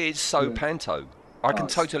 it is so panto. I can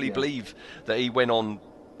totally believe that he went on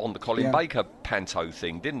the Colin Baker panto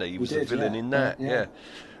thing, didn't he? He was the villain in that. Yeah,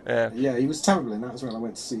 he was terrible in that as well. I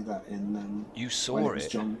went to see that in. You saw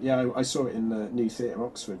it? I saw it in the New Theatre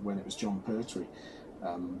Oxford when it was John Pertwee,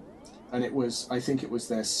 and I think it was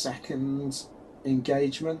their second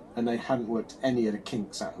engagement, and they hadn't worked any of the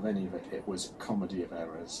kinks out of any of it. It was a comedy of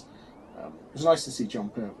errors. It was nice to see John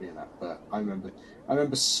Pertwee in that, but I remember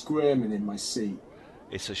squirming in my seat.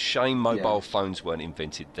 It's a shame mobile phones weren't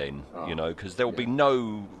invented then, because there will be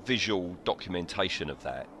no visual documentation of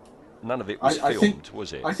that. None of it was filmed,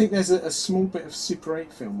 was it? I think there's a small bit of Super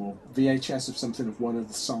 8 film or VHS of something of one of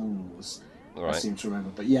the songs. Right. I seem to remember,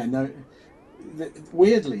 but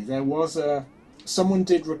weirdly, there was someone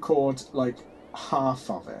did record like half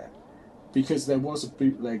of it, because there was a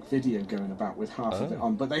bootleg video going about with half of it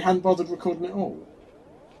on, but they hadn't bothered recording it all,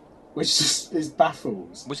 which just is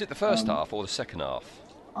baffles. Was it the first half or the second half?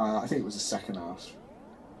 I think it was the second half.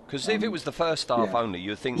 Because if it was the first half only,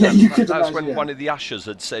 you'd think that's when one of the ushers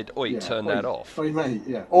had said, "Oi, turn that off." Oi, mate,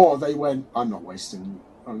 Or they went, "I'm not wasting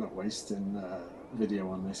video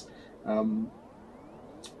on this."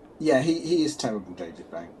 He is terrible, David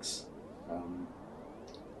Banks.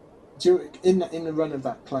 In the run of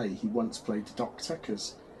that play, he once played the Doctor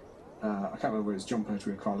because I can't remember whether it was John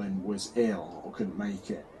Pertwee or Colin was ill or couldn't make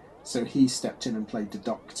it, so he stepped in and played the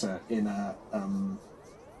Doctor in a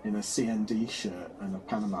CND shirt and a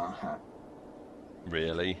Panama hat.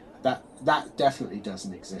 Really? That definitely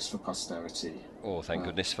doesn't exist for posterity. Oh, thank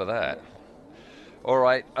goodness for that. All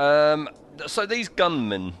right. So these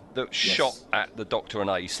gunmen that shot at the Doctor and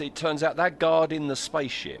Ace, it turns out they're guarding the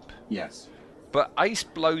spaceship. Yes. But Ace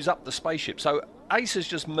blows up the spaceship. So Ace has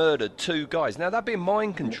just murdered 2 guys. Now, they're being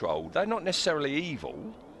mind-controlled. They're not necessarily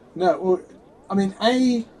evil. No, well, I mean,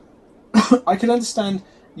 I can understand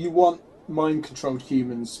you want mind-controlled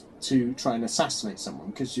humans to try and assassinate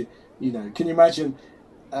someone, because you can you imagine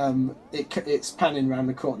it's panning around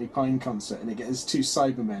the Courtney Pine concert and it gets 2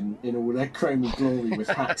 Cybermen in all their chromey glory with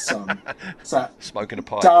hats on, smoking a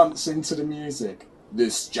pipe, dancing to the music.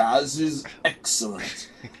 This jazz is excellent.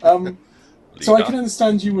 So I can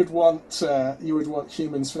understand you would want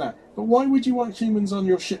humans for that, but why would you want humans on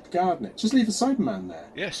your ship guarding it? Just leave a Cyberman there.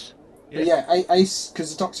 Yes. But yeah, Ace,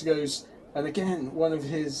 because the Doctor goes, and again, one of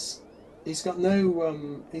his. He's got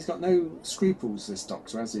no scruples, this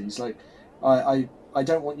Doctor, has he? He's like, I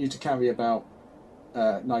don't want you to carry about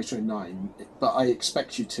Nitro 9, but I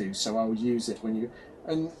expect you to, so I'll use it when you...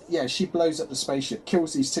 And yeah, she blows up the spaceship,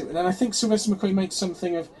 kills these 2, and then I think Sylvester McCoy makes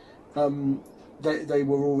something of they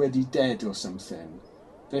were already dead or something.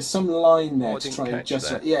 There's some line there to try and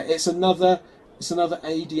justify... Yeah, it's another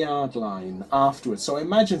 80-yard line afterwards. So I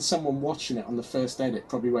imagine someone watching it on the first edit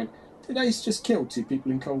probably went, did Ace just kill 2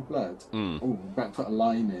 people in cold blood? Oh, better put a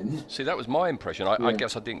line in. See, that was my impression. I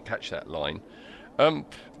guess I didn't catch that line.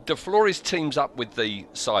 The Flores teams up with the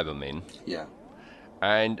Cybermen. Yeah.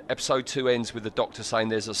 And episode 2 ends with the Doctor saying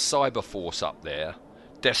there's a cyber force up there,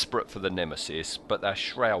 desperate for the Nemesis, but they're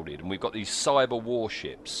shrouded. And we've got these cyber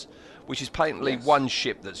warships, which is patently one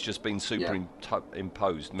ship that's just been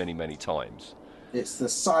superimposed many, many times. It's the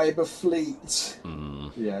Cyber Fleet.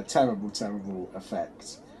 Yeah, terrible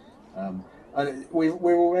effect. And we're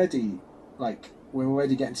already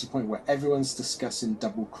getting to the point where everyone's discussing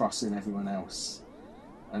double crossing everyone else,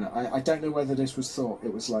 and I don't know whether this was thought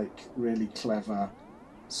it was like really clever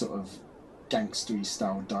sort of gangstery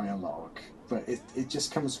style dialogue, but it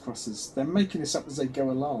just comes across as they're making this up as they go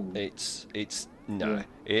along. It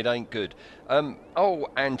ain't good.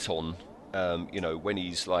 Anton, when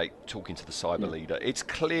he's like talking to the cyber leader, it's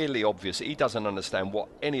clearly obvious he doesn't understand what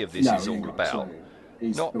any of this is all about.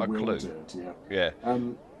 He's not a clue. Yeah.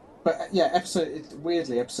 But yeah,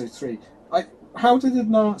 weirdly, episode 3. How does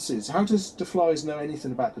the Flores know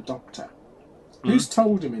anything about the Doctor? Who's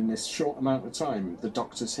told him in this short amount of time the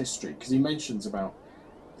Doctor's history? Because he mentions about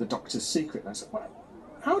the Doctor's secret. And I said, well,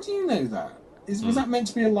 how do you know that? Was that meant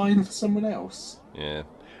to be a line for someone else? Yeah.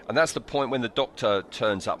 And that's the point when the Doctor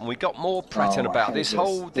turns up, and we got more prattling about this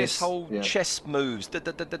whole chess moves, and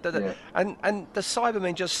the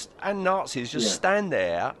Cybermen and Nazis just stand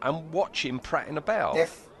there and watch him prattling about.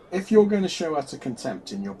 If you're going to show utter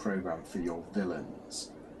contempt in your program for your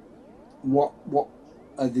villains, what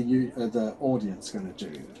are the audience going to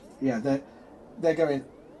do? Yeah, they're going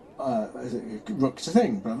rook to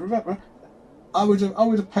thing, blah blah blah blah. I would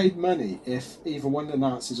have paid money if either one of the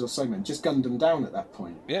Nazis or Cybermen just gunned them down at that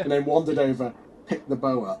point, and then wandered over, picked the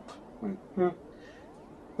bow up. Went,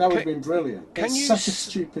 That would have been brilliant. It's such a s-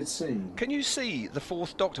 stupid scene. Can you see the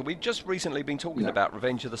Fourth Doctor? We've just recently been talking Yeah. about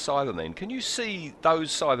Revenge of the Cybermen. Can you see those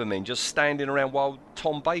Cybermen just standing around while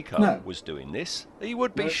Tom Baker No. was doing this? He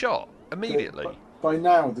would be No. shot immediately. By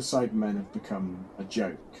now, the Cybermen have become a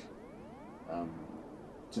joke.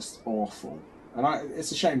 Just awful. And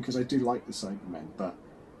it's a shame because I do like the Cybermen, but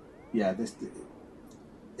yeah, it's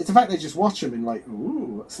the fact they just watch them and like, ooh,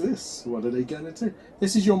 what's this? What are they going to do?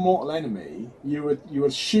 This is your mortal enemy. You were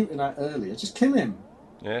shooting at earlier. Just kill him.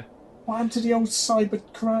 Yeah. What happened to the old cyber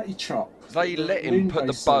karate chop? They let him put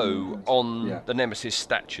the Moonbase bow Cybermen. on Yeah. the Nemesis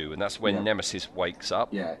statue, and that's when Yeah. Nemesis wakes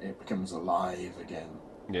up. Yeah, it becomes alive again.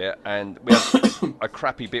 Yeah, and we have a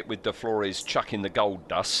crappy bit with the Flores chucking the gold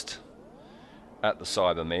dust at the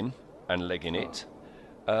Cybermen and legging it.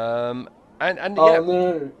 And Oh yeah,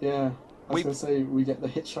 no, yeah. I was We- going to say we get the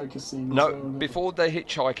hitchhiker scene. no, as well, don't we? before the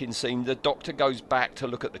hitchhiking scene, the Doctor goes back to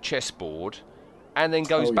look at the chessboard and then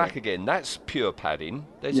goes Oh, back yeah. again. That's pure padding.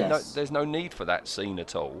 Yes. There's no need for that scene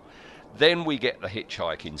at all. Then we get the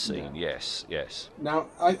hitchhiking scene. Yeah. Yes. Now,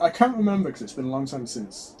 I can't remember because it's been a long time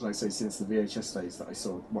since, like I say, since the VHS days that I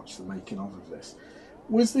watched the making of this.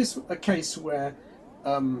 Was this a case where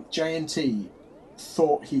J&T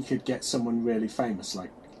thought he could get someone really famous,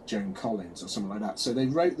 like Joan Collins or something like that? So they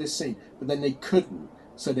wrote this scene, but then they couldn't.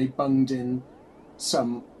 So they bunged in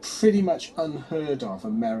some pretty much unheard of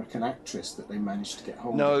American actress that they managed to get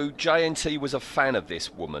hold of. No, J&T was a fan of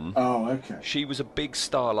this woman. Oh, okay. She was a big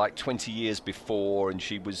star like 20 years before, and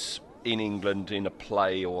she was in England in a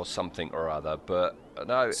play or something or other. But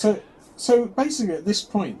no, So basically, at this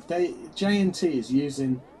point, J&T is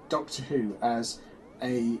using Doctor Who as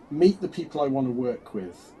a meet the people I want to work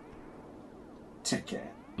with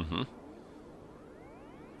ticket. Mhm.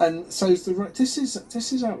 And so this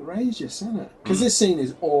is outrageous, isn't it? Because this scene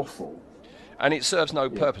is awful. and it serves no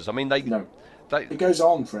purpose. I mean, they It goes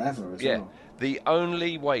on forever as yeah. well. The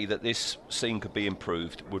only way that this scene could be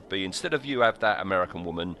improved would be instead of you have that American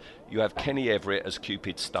woman, you have Kenny Everett as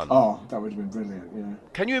Cupid's stunt. Oh, that would have been brilliant. Yeah.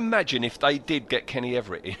 Can you imagine if they did get Kenny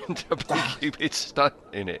Everett in to be Cupid's stunt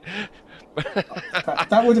in it?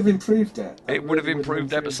 That would have improved it. That It would have really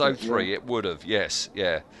improved episode 3. yeah. It would have, yes,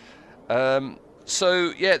 yeah.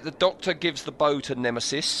 So, yeah, the Doctor gives the bow to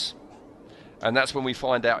Nemesis, and that's when we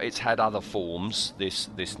find out it's had other forms,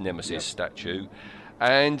 this Nemesis statue.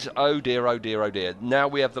 And, oh dear, now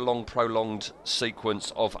we have the long, prolonged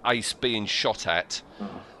sequence of Ace being shot at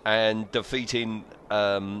and defeating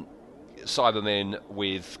Cybermen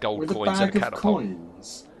with gold With a coins bag and a of catapult.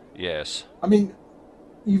 coins. Yes. I mean,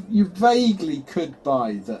 you vaguely could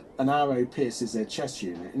buy that an arrow pierces their chest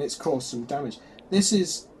unit and it's caused some damage. This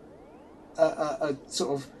is a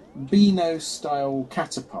sort of Beano-style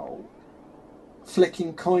catapult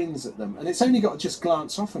flicking coins at them, and it's only got to just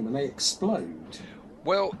glance off them and they explode.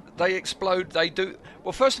 Well, they explode, they do...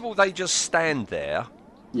 Well, first of all, they just stand there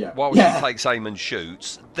Yeah. while yeah. she takes aim and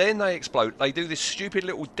shoots. Then they explode. They do this stupid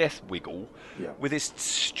little death wiggle Yeah. with this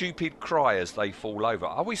stupid cry as they fall over.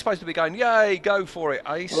 Are we supposed to be going, yay, go for it,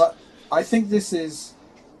 Ace? Well, I think this is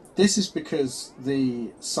because the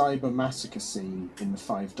cyber massacre scene in the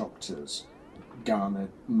Five Doctors garnered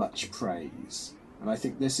much praise. And I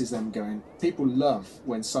think this is them going, people love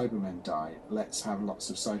when Cybermen die, let's have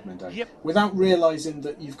lots of Cybermen die. Yep. Without realising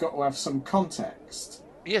that you've got to have some context.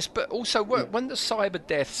 Yes, but also when the cyber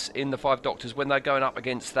deaths in the Five Doctors, when they're going up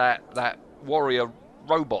against that warrior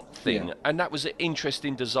robot thing, Yeah. and that was an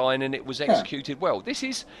interesting design and it was executed well. This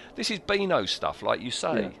is Beano stuff, like you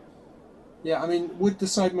say. Yeah, I mean, would the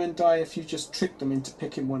Cybermen die if you just tricked them into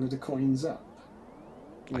picking one of the coins up?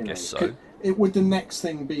 I guess so. Would the next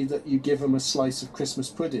thing be that you give them a slice of Christmas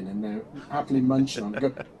pudding and they're happily munching on it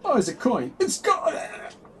and go, oh, it's a coin, it's got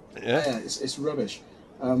it! Yeah, it's rubbish.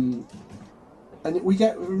 And we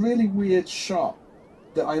get a really weird shot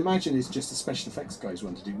that I imagine is just the special effects guys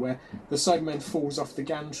want to do, where the Cyberman falls off the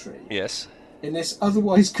gantry Yes. in this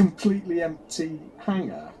otherwise completely empty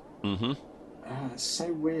hangar. Mm-hmm. It's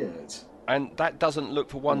so weird. And that doesn't look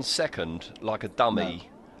for 1 second like a dummy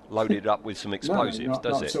loaded up with some explosives,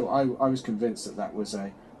 does not it? at all. I was convinced that was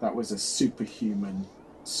a superhuman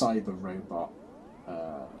cyber robot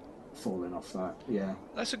falling off that. Yeah,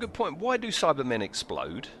 That's a good point. Why do Cybermen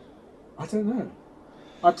explode? I don't know.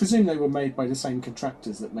 I presume they were made by the same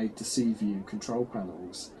contractors that made the Seaview control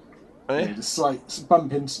panels. Eh? You know, the slight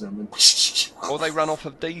bump into them and Or they run off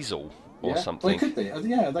of diesel or yeah. something. Well, it could be.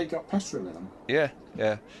 Yeah, they got petrol in them.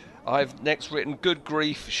 Yeah. I've next written good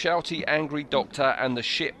grief, shouty, angry doctor, and the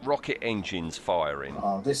ship rocket engines firing.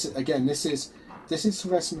 Oh, this is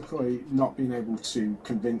Sylvester McCoy not being able to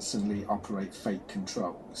convincingly operate fake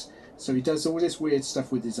controls. So he does all this weird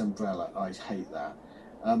stuff with his umbrella. I hate that.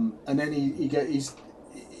 And then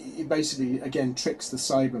he basically again tricks the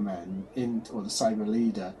Cybermen or the Cyber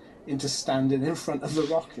leader into standing in front of the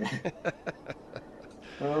rocket.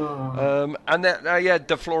 And then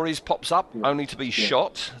De Flores pops up only to be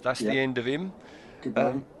shot. That's the end of him.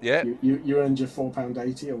 Goodbye. You earned your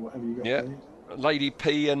 £4.80 or whatever you got paid. Lady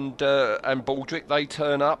P and Baldric, they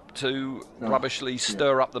turn up to rubbishly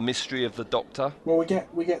stir up the mystery of the Doctor. Well,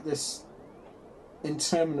 we get this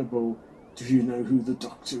interminable. Do you know who the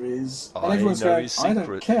Doctor is? And everyone's going, I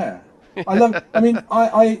don't care.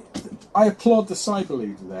 I applaud the cyber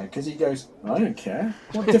leader there because he goes, I don't care.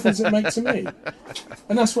 What difference it makes to me?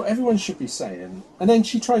 And that's what everyone should be saying. And then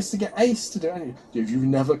she tries to get Ace to do it. Have you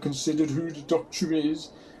never considered who the Doctor is?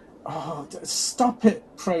 Oh, stop it,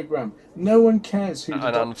 programme. No one cares who the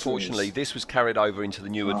Doctor is. And unfortunately, this was carried over into the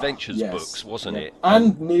New Adventures books, wasn't it?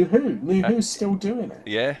 And New Who. New Who's still doing it.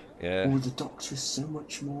 Yeah. Oh, the Doctor is so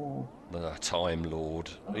much more. The Time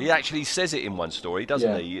Lord. He actually says it in one story,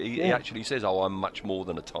 doesn't he? He actually says, I'm much more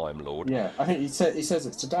than a Time Lord. Yeah, I think he says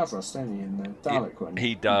it to Davros, don't he, in the Dalek one?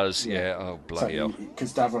 He does, yeah. Oh, bloody hell.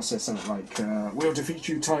 Because Davros says something like, we'll defeat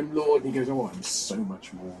you, Time Lord, and he goes, I'm so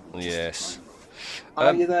much more. Yes.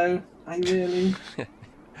 Are you, though? Are you really?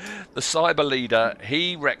 The Cyber Leader,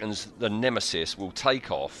 he reckons the Nemesis will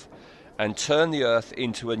take off and turn the Earth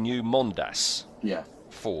into a new Mondas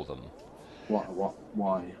for them. What?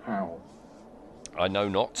 Why? How? I know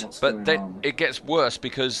not. But then it gets worse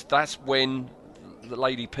because that's when the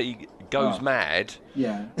Lady P goes mad.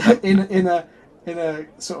 Yeah, in a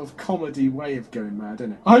sort of comedy way of going mad,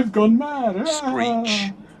 isn't it? I've gone mad.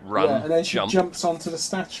 Screech, run, and then she jumps onto the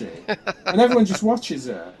statue, and everyone just watches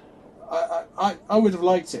her. I would have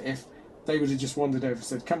liked it if they would have just wandered over and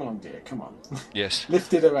said, "Come on, dear, come on." Yes.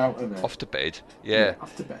 Lifted her out of it. Off to bed. Yeah.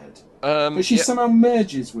 Off to bed. But she somehow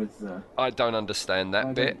merges with the... I don't understand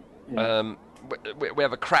that bit. Yeah. We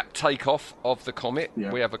have a crap takeoff of the comet.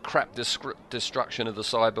 Yeah. We have a crap destruction of the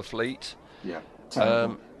cyber fleet. Yeah.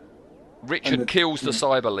 Richard kills the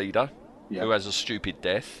cyber leader, who has a stupid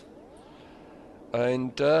death.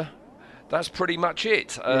 And that's pretty much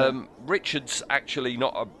it. Richard's actually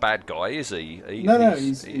not a bad guy, is he?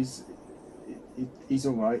 He's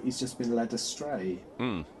all right. He's just been led astray.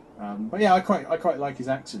 But yeah, I quite like his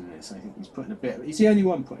acting in this. I think he's putting he's the only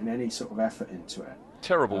one putting any sort of effort into it.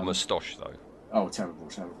 Terrible moustache, though. Oh, terrible.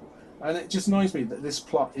 And it just annoys me that this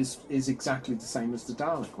plot is exactly the same as the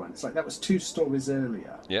Dalek one. It's like that was 2 stories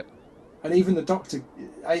earlier. Yep. And even the Doctor,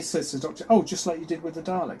 Ace says to the Doctor, just like you did with the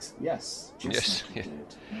Daleks. Yes, just like you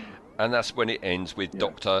did. And that's when it ends with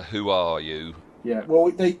Doctor, who are you? Yeah, well,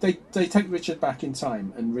 they take Richard back in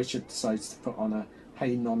time, and Richard decides to put on a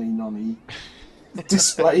hey nonny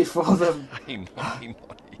display for them. Hey nonny.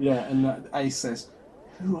 Yeah, and Ace says,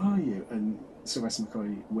 who are you? And Sylvester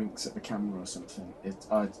McCoy winks at the camera or something. It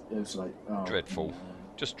was like, dreadful. No.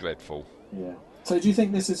 Just dreadful. Yeah. So do you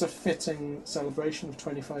think this is a fitting celebration of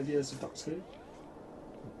 25 years of Doctor Who?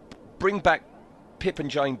 Bring back Pip and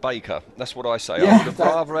Jane Baker. That's what I say. I would have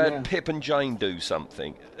rather had Pip and Jane do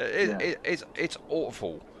something. It's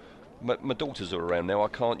awful. My daughters are around now. I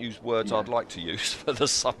can't use words I'd like to use for the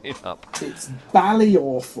summing up. It's bally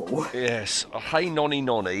awful. Yes. Hey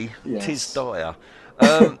nonny. Yes. 'Tis dire.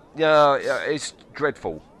 It's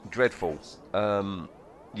dreadful.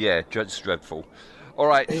 It's dreadful. All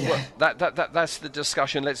right, well, that's the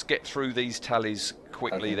discussion. Let's get through these tallies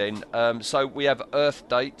quickly then. So we have Earth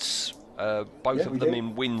dates, both of them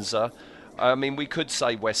in Windsor. I mean, we could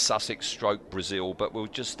say West Sussex stroke Brazil, but we'll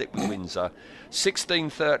just stick with Windsor.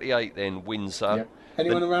 1638 then, Windsor. Yep.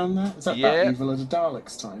 Anyone around that? Is that Evil of the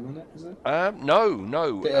Daleks time, isn't it? Is it?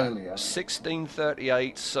 No. A bit earlier.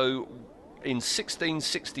 1638, so in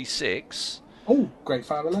 1666... Oh, Great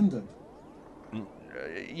Fire of London.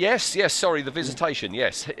 Yes, sorry, the Visitation,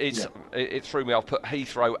 yes. It threw me. I'll put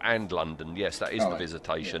Heathrow and London. Yes, that is the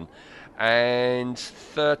Visitation. Yeah. And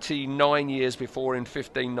 39 years before, in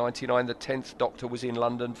 1599, the 10th Doctor was in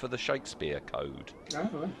London for the Shakespeare Code. Oh,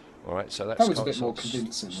 right. All right, so that was a bit more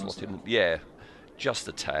convincing, wasn't it? Yeah, just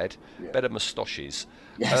a tad. Yeah. Better moustaches.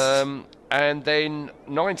 Yes. And then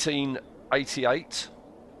 1988,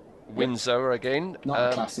 Windsor again.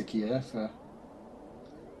 Not a classic year for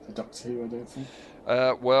Doctor Who, I don't think.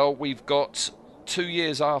 Well, we've got 2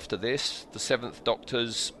 years after this, the 7th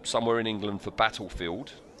Doctor's somewhere in England for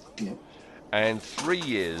Battlefield. Yeah. And 3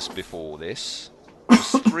 years before this,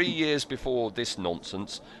 3 years before this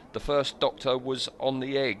nonsense, the first Doctor was on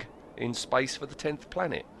the egg in space for the 10th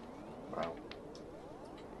planet. Wow.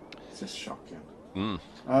 It's just shocking.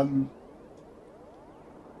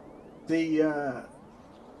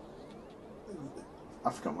 I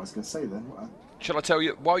forgot what I was going to say then. Shall I tell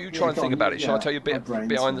you, while you try and go think on, about it, shall I yeah, tell you a my bit brain's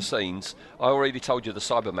behind the gone. scenes? I already told you the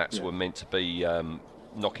Cybermats Yeah. were meant to be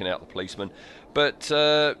knocking out the policeman. But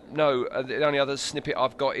no, the only other snippet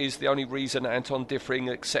I've got is the only reason Anton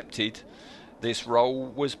Diffring accepted this role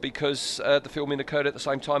was because the filming occurred at the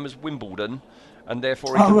same time as Wimbledon, and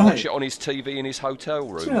therefore he could watch it on his TV in his hotel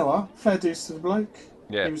room. Do you know what? Fair dues to the bloke.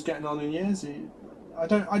 Yeah. He was getting on in years. I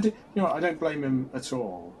don't blame him at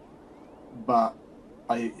all. But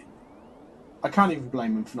I can't even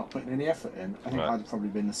blame him for not putting any effort in. I think I'd have probably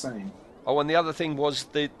been the same. Oh, and the other thing was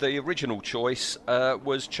the original choice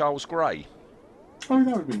was Charles Gray. Oh,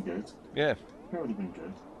 that would have been good. Yeah. That would have been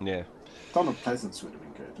good. Yeah. Donald Pleasance would have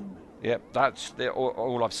been good, wouldn't he? Yeah, that's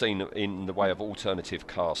all I've seen in the way of alternative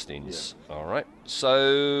castings. Yeah. All right.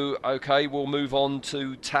 So, okay, we'll move on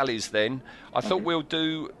to tallies then. I thought we'll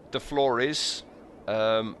do the Flores,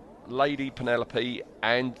 Lady Penelope,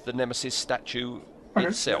 and the Nemesis statue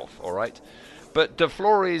itself. All right. But the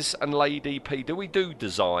Flores and Lady P, do we do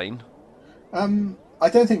design? I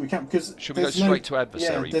don't think we can, because should we go straight to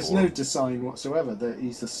Adversary? Yeah, there's no design whatsoever.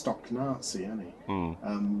 He's a stock Nazi, isn't he?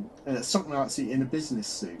 A stock Nazi in a business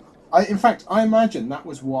suit. In fact, I imagine that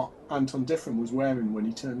was what Anton Diffring was wearing when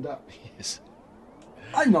he turned up. Yes.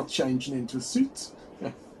 I'm not changing into a suit.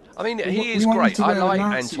 I mean, he is great. I like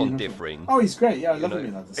Anton Diffring. Oh, he's great. Yeah, I love him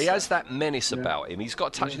in other stuff. He has that menace about him. He's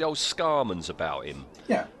got a touch of the old Scarmans about him.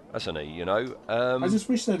 Yeah. Hasn't he, you know? I just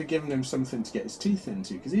wish they'd have given him something to get his teeth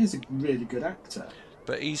into, because he is a really good actor.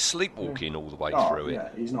 But he's sleepwalking all the way through it. Yeah,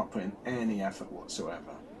 he's not putting any effort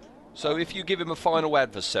whatsoever. So if you give him a final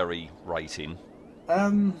Adversary rating,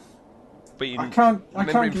 I can't.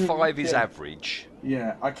 Remembering 5 is average.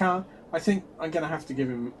 Yeah, I can't. I think I'm going to have to give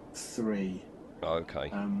him 3.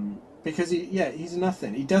 Okay. Because he's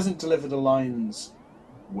nothing. He doesn't deliver the lines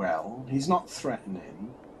well. He's not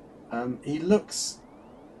threatening. He looks.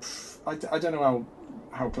 I don't know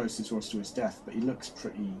how close this was to his death, but he looks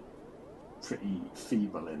pretty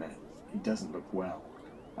feeble in it. He doesn't look well.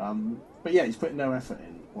 But yeah, he's putting no effort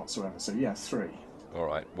in whatsoever. So yeah, 3. All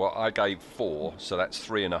right. Well, I gave 4, so that's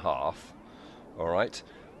 3.5. All right.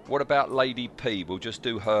 What about Lady P? We'll just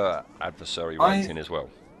do her Adversary rating as well.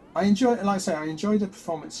 I enjoyed the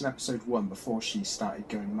performance in episode 1 before she started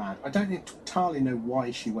going mad. I don't entirely know why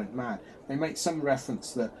she went mad. They make some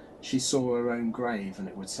reference that she saw her own grave and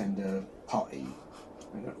it would send her potty.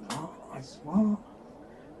 I go, what?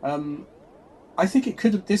 I think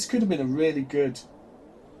this could have been a really good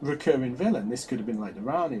recurring villain. This could have been like the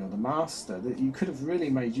Rani or the Master. That you could have really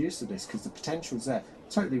made use of this because the potential's there.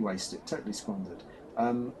 Totally wasted, totally squandered.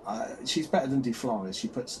 She's better than De Flores. She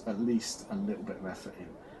puts at least a little bit of effort in.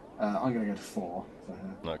 I'm going to go to 4 for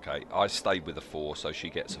her. Okay, I stayed with a 4, so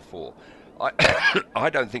she gets a 4. I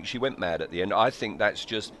don't think she went mad at the end. I think that's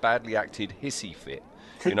just badly acted hissy fit.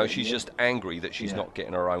 She's just angry that she's not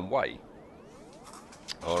getting her own way.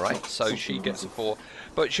 All right, so she gets a 4.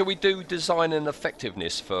 But shall we do design and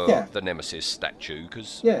effectiveness for the Nemesis statue?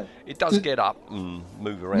 Because it does get up and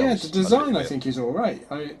move around. Yeah, the design I think is all right.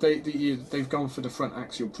 They've gone for the front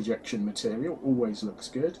axial projection material. Always looks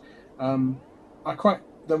good.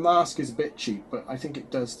 The mask is a bit cheap, but I think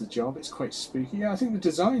it does the job. It's quite spooky. Yeah, I think the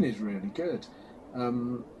design is really good.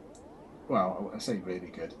 Well, I say really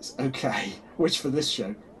good. It's okay, which for this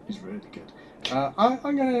show is really good.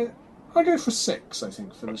 I'll go for 6, I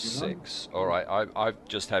think, for the design. 6. All right. I've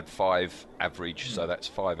just had 5 average, so that's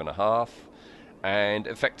 5.5. And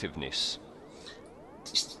effectiveness.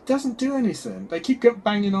 It doesn't do anything. They keep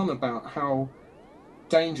banging on about how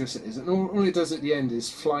dangerous it is, and all it does at the end is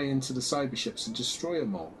fly into the cyber ships and destroy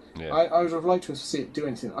them all. Yeah. I would have liked to see it do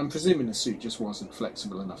anything. I'm presuming the suit just wasn't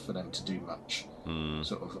flexible enough for them to do much,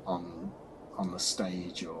 sort of on the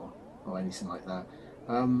stage or anything like that.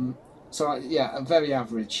 A very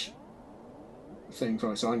average thing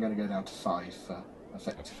for it. So I'm going to go down to 5 for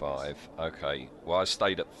effective. 5. Okay. Well, I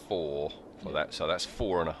stayed at 4 for that, so that's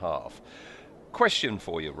 4.5. Question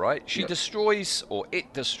for you, right? She destroys, or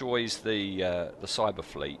it destroys the cyber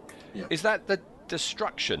fleet. Yep. Is that the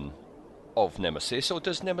destruction of Nemesis, or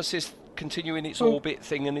does Nemesis continue in its orbit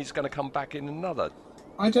thing and it's going to come back in another?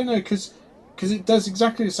 I don't know, because it does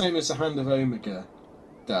exactly the same as the Hand of Omega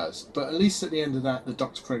does, but at least at the end of that, the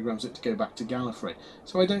Doctor programs it to go back to Gallifrey.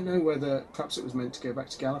 So I don't know whether perhaps it was meant to go back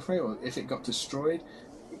to Gallifrey, or if it got destroyed,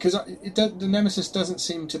 because the Nemesis doesn't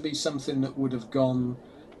seem to be something that would have gone.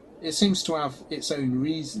 It seems to have its own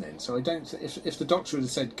reasoning, so I don't. If the Doctor would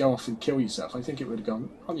have said go off and kill yourself, I think it would have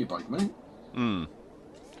gone on your bike, mate.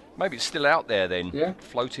 Maybe it's still out there then,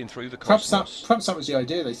 floating through the cosmos. Perhaps that was the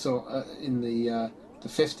idea. They thought in the the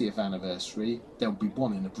 50th anniversary, they'll be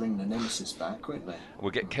wanting to bring the Nemesis back, won't they?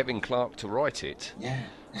 We'll get Kevin Clark to write it. Yeah.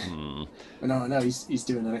 No, he's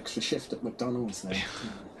doing an extra shift at McDonald's there.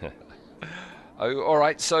 Oh, all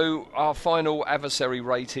right, so our final adversary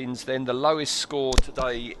ratings then. The lowest score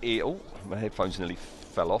today is... Oh, my headphones nearly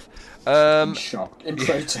fell off. In shock, in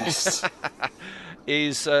protest.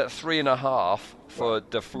 Is 3.5 for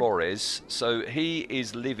De Flores. So he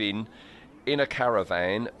is living in a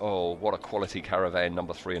caravan. Oh, what a quality caravan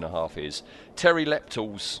number 3.5 is. Terry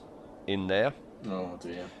Leptall's in there. Oh,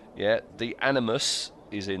 dear. Yeah, the Animus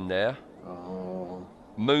is in there. Oh.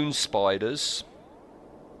 Moon Spiders.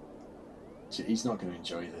 He's not going to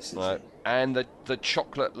enjoy this, is No. he? And the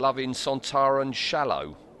chocolate-loving Sontaran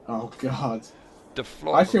Shallow. Oh, God. De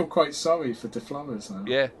Flores. I feel quite sorry for De Flores now.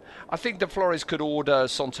 Yeah. I think De Flores could order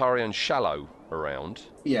Sontarian Shallow around.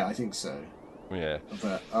 Yeah, I think so. Yeah.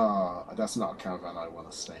 But, that's not a caravan I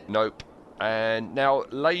want to stay in. Nope. And now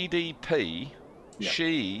Lady P, Yeah.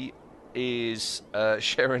 she is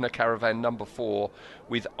sharing a caravan number 4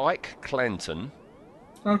 with Ike Clanton.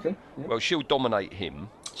 Okay. Yeah. Well, she'll dominate him.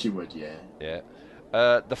 She would, yeah. Yeah.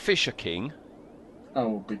 The Fisher King.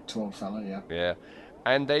 Oh, big tall fella, yeah. Yeah.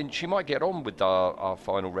 And then she might get on with our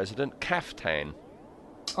final resident, Kaftan.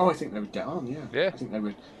 Oh, I think they would get on, yeah. Yeah. I think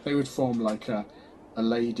they would form like a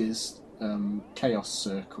ladies' chaos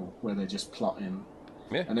circle where they're just plotting.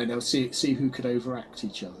 Yeah. And then they'll see who could overact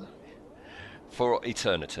each other. For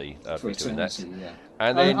eternity. For eternity, yeah.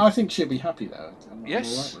 And then, I think she'll be happy though. I'm yes.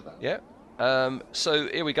 all right with that. Yeah. So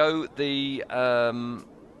here we go. The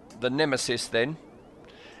Nemesis then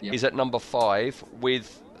is at number 5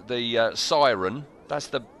 with the Siren. That's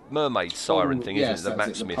the mermaid siren thing, yes, isn't it? The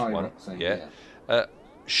Matt Smith one. Thing, yeah.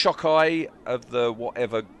 Shock Eye of the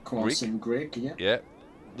whatever Quantum Grig, yeah. Yeah.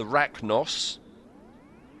 The Rachnos.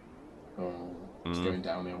 Oh, it's going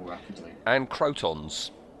downhill rapidly. And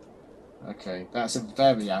Crotons. Okay, that's a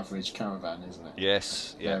very average caravan, isn't it?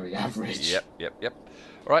 Yes. Very average. Yep.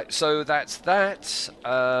 Right, so that's that.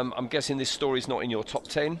 I'm guessing this story's not in your top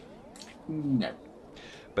 10? No.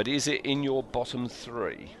 But is it in your bottom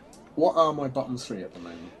 3? What are my bottom 3 at the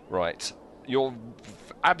moment? Right. Your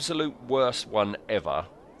absolute worst one ever,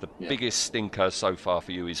 the biggest stinker so far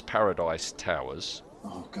for you, is Paradise Towers.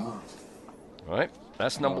 Oh, God. Right,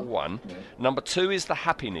 that's number 1. Yeah. Number 2 is the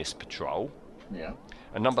Happiness Patrol. Yeah.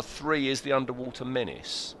 And number 3 is the Underwater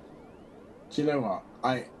Menace. Do you know what?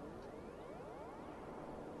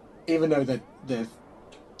 Even though they're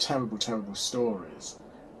terrible, terrible stories,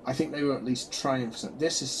 I think they were at least trying for something.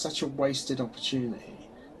 This is such a wasted opportunity.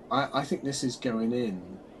 I think this is going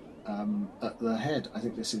in at the head. I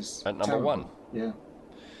think this is at number terrible. 1. Yeah.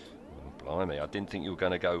 Blimey, I didn't think you were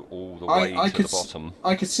going to go all the way to the bottom.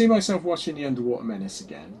 I could see myself watching the Underwater Menace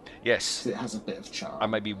again. Yes. It has a bit of charm. I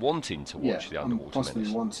may be wanting to watch the Underwater possibly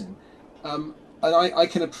Menace. Wanting. And I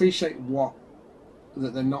can appreciate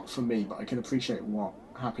that they're not for me, but I can appreciate what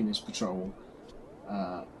Happiness Patrol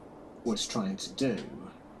was trying to do.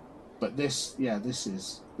 But this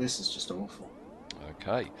is just awful.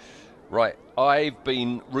 Okay. Right, I've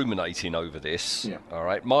been ruminating over this. Yeah. All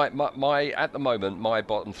right. My at the moment, my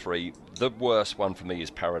bottom 3, the worst one for me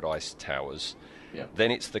is Paradise Towers. Yeah.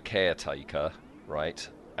 Then it's the Caretaker, right?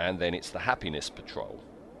 And then it's the Happiness Patrol.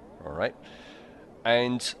 All right.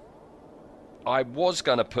 And I was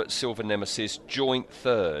going to put Silver Nemesis joint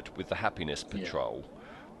 3rd with the Happiness Patrol.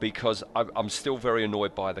 Because I'm still very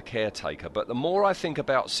annoyed by the Caretaker. But the more I think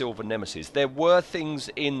about Silver Nemesis, there were things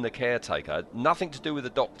in the Caretaker, nothing to do with the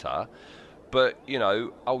Doctor, but,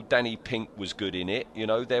 old Danny Pink was good in it.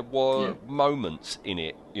 There were moments in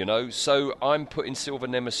it, So I'm putting Silver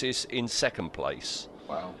Nemesis in 2nd place.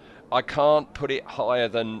 Wow. I can't put it higher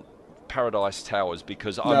than Paradise Towers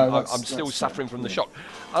because I'm still suffering from the shock.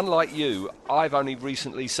 Unlike you, I've only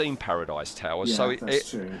recently seen Paradise Towers, so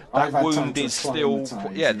that wound is still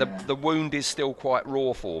the wound is still quite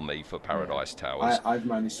raw for me for Paradise Towers. I've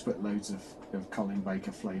managed to put loads of Colin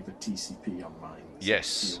Baker flavoured TCP on mine.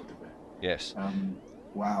 Yes. Yes.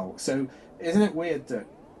 Wow. So isn't it weird that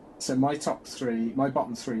my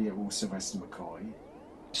bottom 3 are all Sylvester McCoy.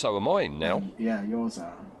 So are mine now. Yeah, yours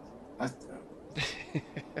are.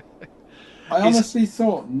 I honestly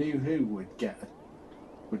thought New Who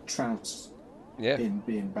would trounce in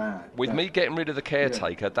being bad. With me getting rid of the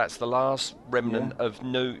Caretaker, that's the last remnant of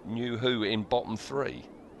New Who in bottom 3.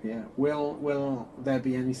 Yeah. Will there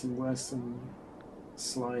be anything worse than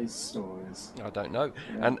Sly's stories? I don't know.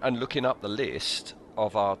 Yeah. And looking up the list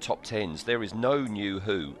of our top 10s, there is no New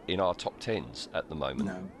Who in our top 10s at the moment.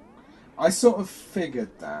 No. I sort of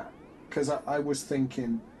figured that because I was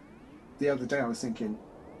thinking the other day. I was thinking,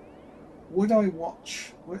 would I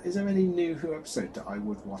watch? Is there any new Who episode that I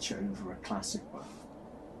would watch over a classic one?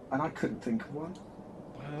 And I couldn't think of one.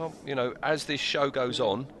 Well, you know, as this show goes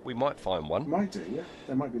on, we might find one. Might do, yeah.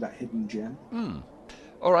 There might be that hidden gem.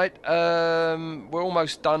 All right, we're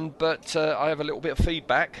almost done, but I have a little bit of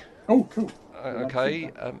feedback. Oh, cool.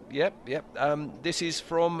 Okay, yep. This is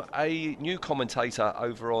from a new commentator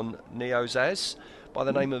over on NeoZaz by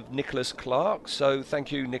the name of Nicholas Clark. So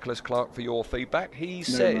thank you, Nicholas Clark, for your feedback. He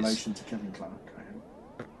says... No relation to Kevin Clark, I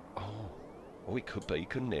hope. Oh, it could be,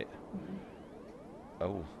 couldn't it?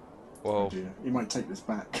 Oh, Oh well... dear. You might take this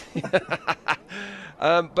back.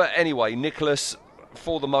 But anyway, Nicholas,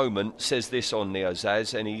 for the moment, says this on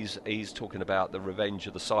NeoZaz, and he's talking about the Revenge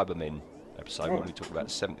of the Cybermen episode when we talk about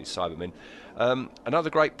the 70s Cybermen. Another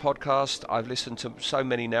great podcast. I've listened to so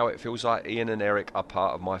many now, it feels like Ian and Eric are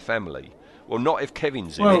part of my family. Well, not if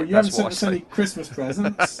Kevin's in it. Well, you haven't That's sent what I us any say. Christmas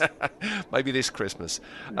presents. Maybe this Christmas.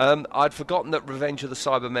 I'd forgotten that Revenge of the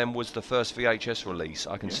Cybermen was the first VHS release.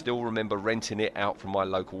 I can still remember renting it out from my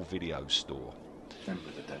local video store. Them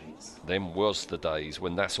were the days. Them was the days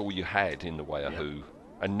when that's all you had in the way of Who.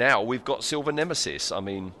 And now we've got Silver Nemesis. I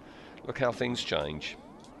mean, look how things change.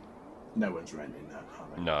 No one's renting that,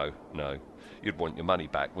 are they? No. You'd want your money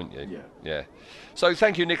back, wouldn't you? Yeah. So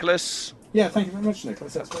thank you, Nicholas. Yeah, thank you very much,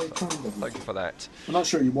 Nicholas. That's very kind of you. Thank you for that. I'm not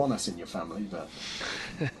sure you want us in your family, but...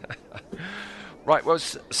 Right, well,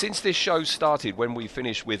 since this show started, when we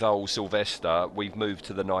finished with old Sylvester, we've moved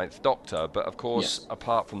to the Ninth Doctor. But, of course,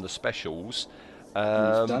 apart from the specials... We've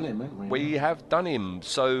done him, haven't we? We have done him.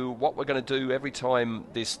 So what we're going to do every time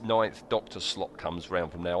this Ninth Doctor slot comes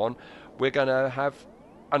round from now on, we're going to have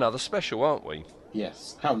another special, aren't we?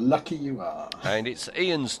 Yes. How lucky you are. And it's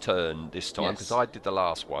Ian's turn this time, because I did the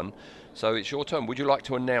last one. So it's your turn. Would you like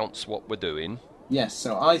to announce what we're doing? Yes,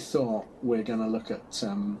 so I thought we're going to look at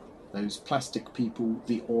those plastic people,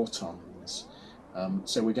 the Autons.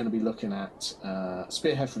 So we're going to be looking at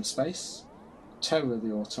Spearhead from Space, Terror of the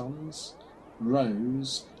Autons,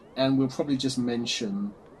 Rose, and we'll probably just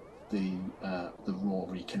mention the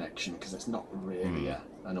Rory connection, because it's not really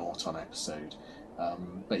an Auton episode.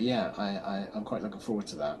 But yeah, I'm quite looking forward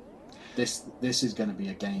to that. This is going to be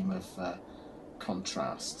a game of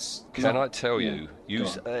contrasts. Can I tell you,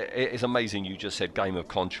 it's amazing you just said game of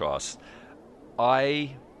contrasts.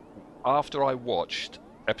 After I watched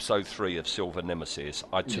episode 3 of Silver Nemesis,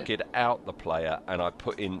 I took it out the player and I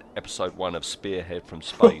put in episode 1 of Spearhead from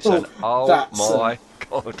Space, and oh my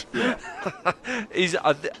god,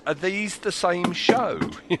 are these the same show?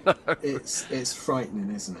 You know? It's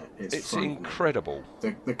frightening, isn't it? It's incredible.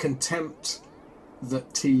 The contempt that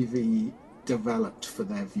TV developed for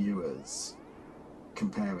their viewers,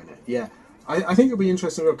 comparing it. Yeah, I think it'll be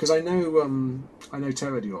interesting because I know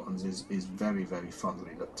Terror of the Autons is very, very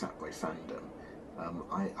fondly looked at by fandom.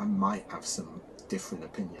 I might have some different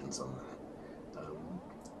opinions on that,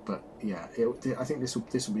 but yeah, I think this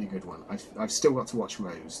will be a good one. I've still got to watch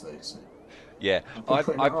Rose though. So. Yeah, I've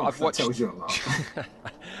watched. That tells you a lot.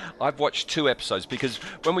 I've watched 2 episodes because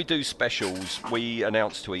when we do specials, we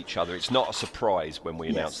announce to each other. It's not a surprise when we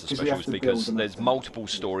announce the specials because there's multiple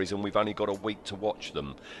stories and we've only got a week to watch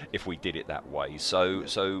them if we did it that way.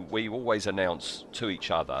 So we always announce to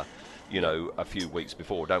each other, you know, a few weeks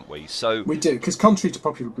before, don't we? So we do, because contrary to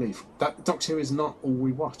popular belief, that Doctor Who is not all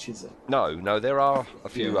we watch, is it? No, there are a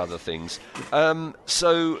few other things.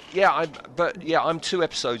 So yeah, I'm 2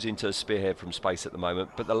 episodes into Spearhead from Space at the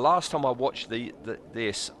moment. But the last time I watched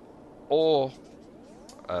this or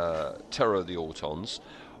Terror of the Autons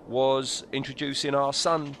was introducing our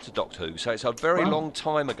son to Doctor Who. So it's a very long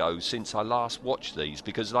time ago since I last watched these,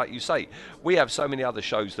 because like you say, we have so many other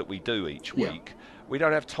shows that we do each week. We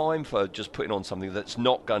don't have time for just putting on something that's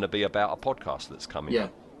not going to be about a podcast that's coming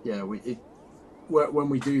up. Yeah. When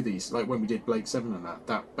we do these, like when we did Blake 7 and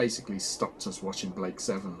that basically stopped us watching Blake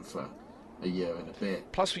 7 for a year and a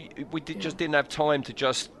bit. Plus, we just didn't have time to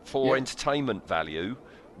just, for entertainment value,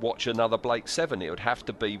 watch another Blake 7. It would have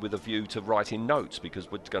to be with a view to writing notes, because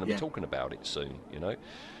we're going to be talking about it soon, you know.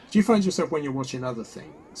 Do you find yourself, when you're watching other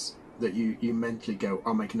things, that you mentally go,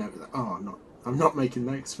 I'll make a note of that, I'm not making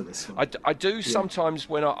notes for this one. I do sometimes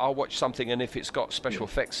when I'll watch something, and if it's got special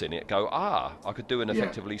effects in it, go, I could do an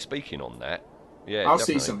effectively speaking on that. Yeah, I'll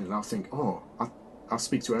see something and I'll think, I'll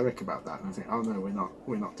speak to Eric about that, and I think, oh no,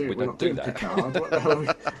 we're not doing that. Picard. What the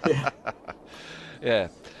hell? Yeah.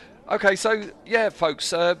 Okay, so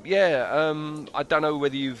folks, I don't know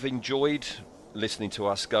whether you've enjoyed listening to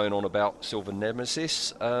us going on about Silver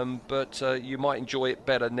Nemesis, but you might enjoy it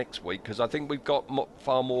better next week, because I think we've got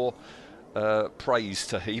far more praise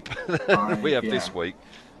to heap than we have this week.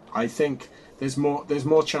 I think there's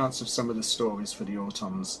more chance of some of the stories for the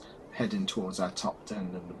Autons heading towards our top 10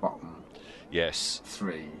 and the bottom Yes.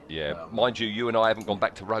 3. Yeah. Mind you, you and I haven't gone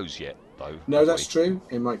back to Rose yet, though. No, that's true.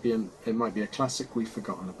 It might be a classic we've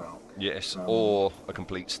forgotten about. Yes, or a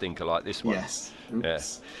complete stinker like this one. Yes.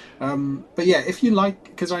 Yes. But yeah, if you like,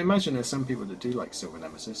 because I imagine there's some people that do like Silver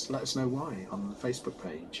Nemesis, let us know why on the Facebook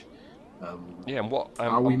page. Yeah, and what...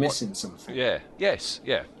 are we missing something? Yeah, yes,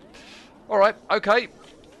 yeah. All right, okay.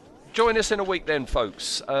 Join us in a week then,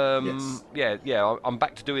 folks. Yes. Yeah, I'm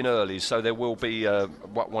back to doing earlies, so there will be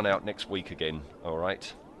one out next week again, all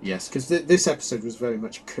right? Yes, because this episode was very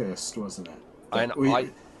much cursed, wasn't it? And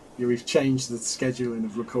we've changed the scheduling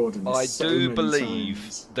of recordings. I so do many believe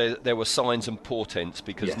times. there were signs and portents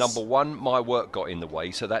because, Yes. number one, my work got in the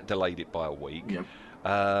way, so that delayed it by a week. Yep.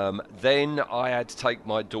 Then I had to take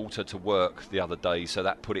my daughter to work the other day, so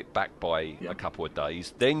that put it back by a couple of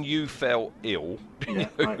days. Then you fell ill. Yeah,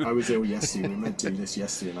 I was ill yesterday. We meant to do this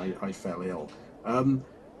yesterday, and I fell ill.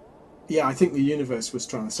 Yeah, I think the universe was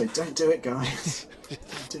trying to say, don't do it, guys.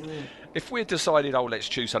 Don't do it. If we had decided, let's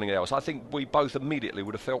choose something else, I think we both immediately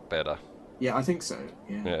would have felt better. Yeah, I think so.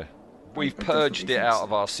 Yeah. We've I purged it definitely out think of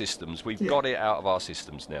so. our systems. We've got it out of our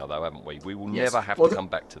systems now, though, haven't we? We will Yes. never have Well, to come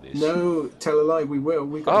back to this. No, tell a lie, we will.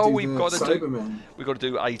 We've got to do Cybermen. We've got to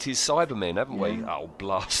do 80s Cybermen, haven't we? Yeah. Oh,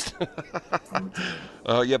 blast. Oh,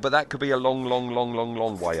 dear. Yeah, but that could be a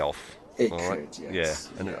long way off. It All could, right? yes.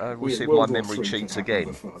 Yeah, and we'll see if World my War memory III cheats could happen again.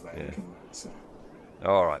 before then, Yeah. couldn't it? So.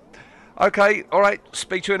 All right. Okay, all right.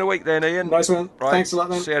 Speak to you in a week then, Ian. Nice one. Right. Thanks a lot,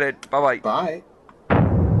 then. See you then. Bye-bye. Bye.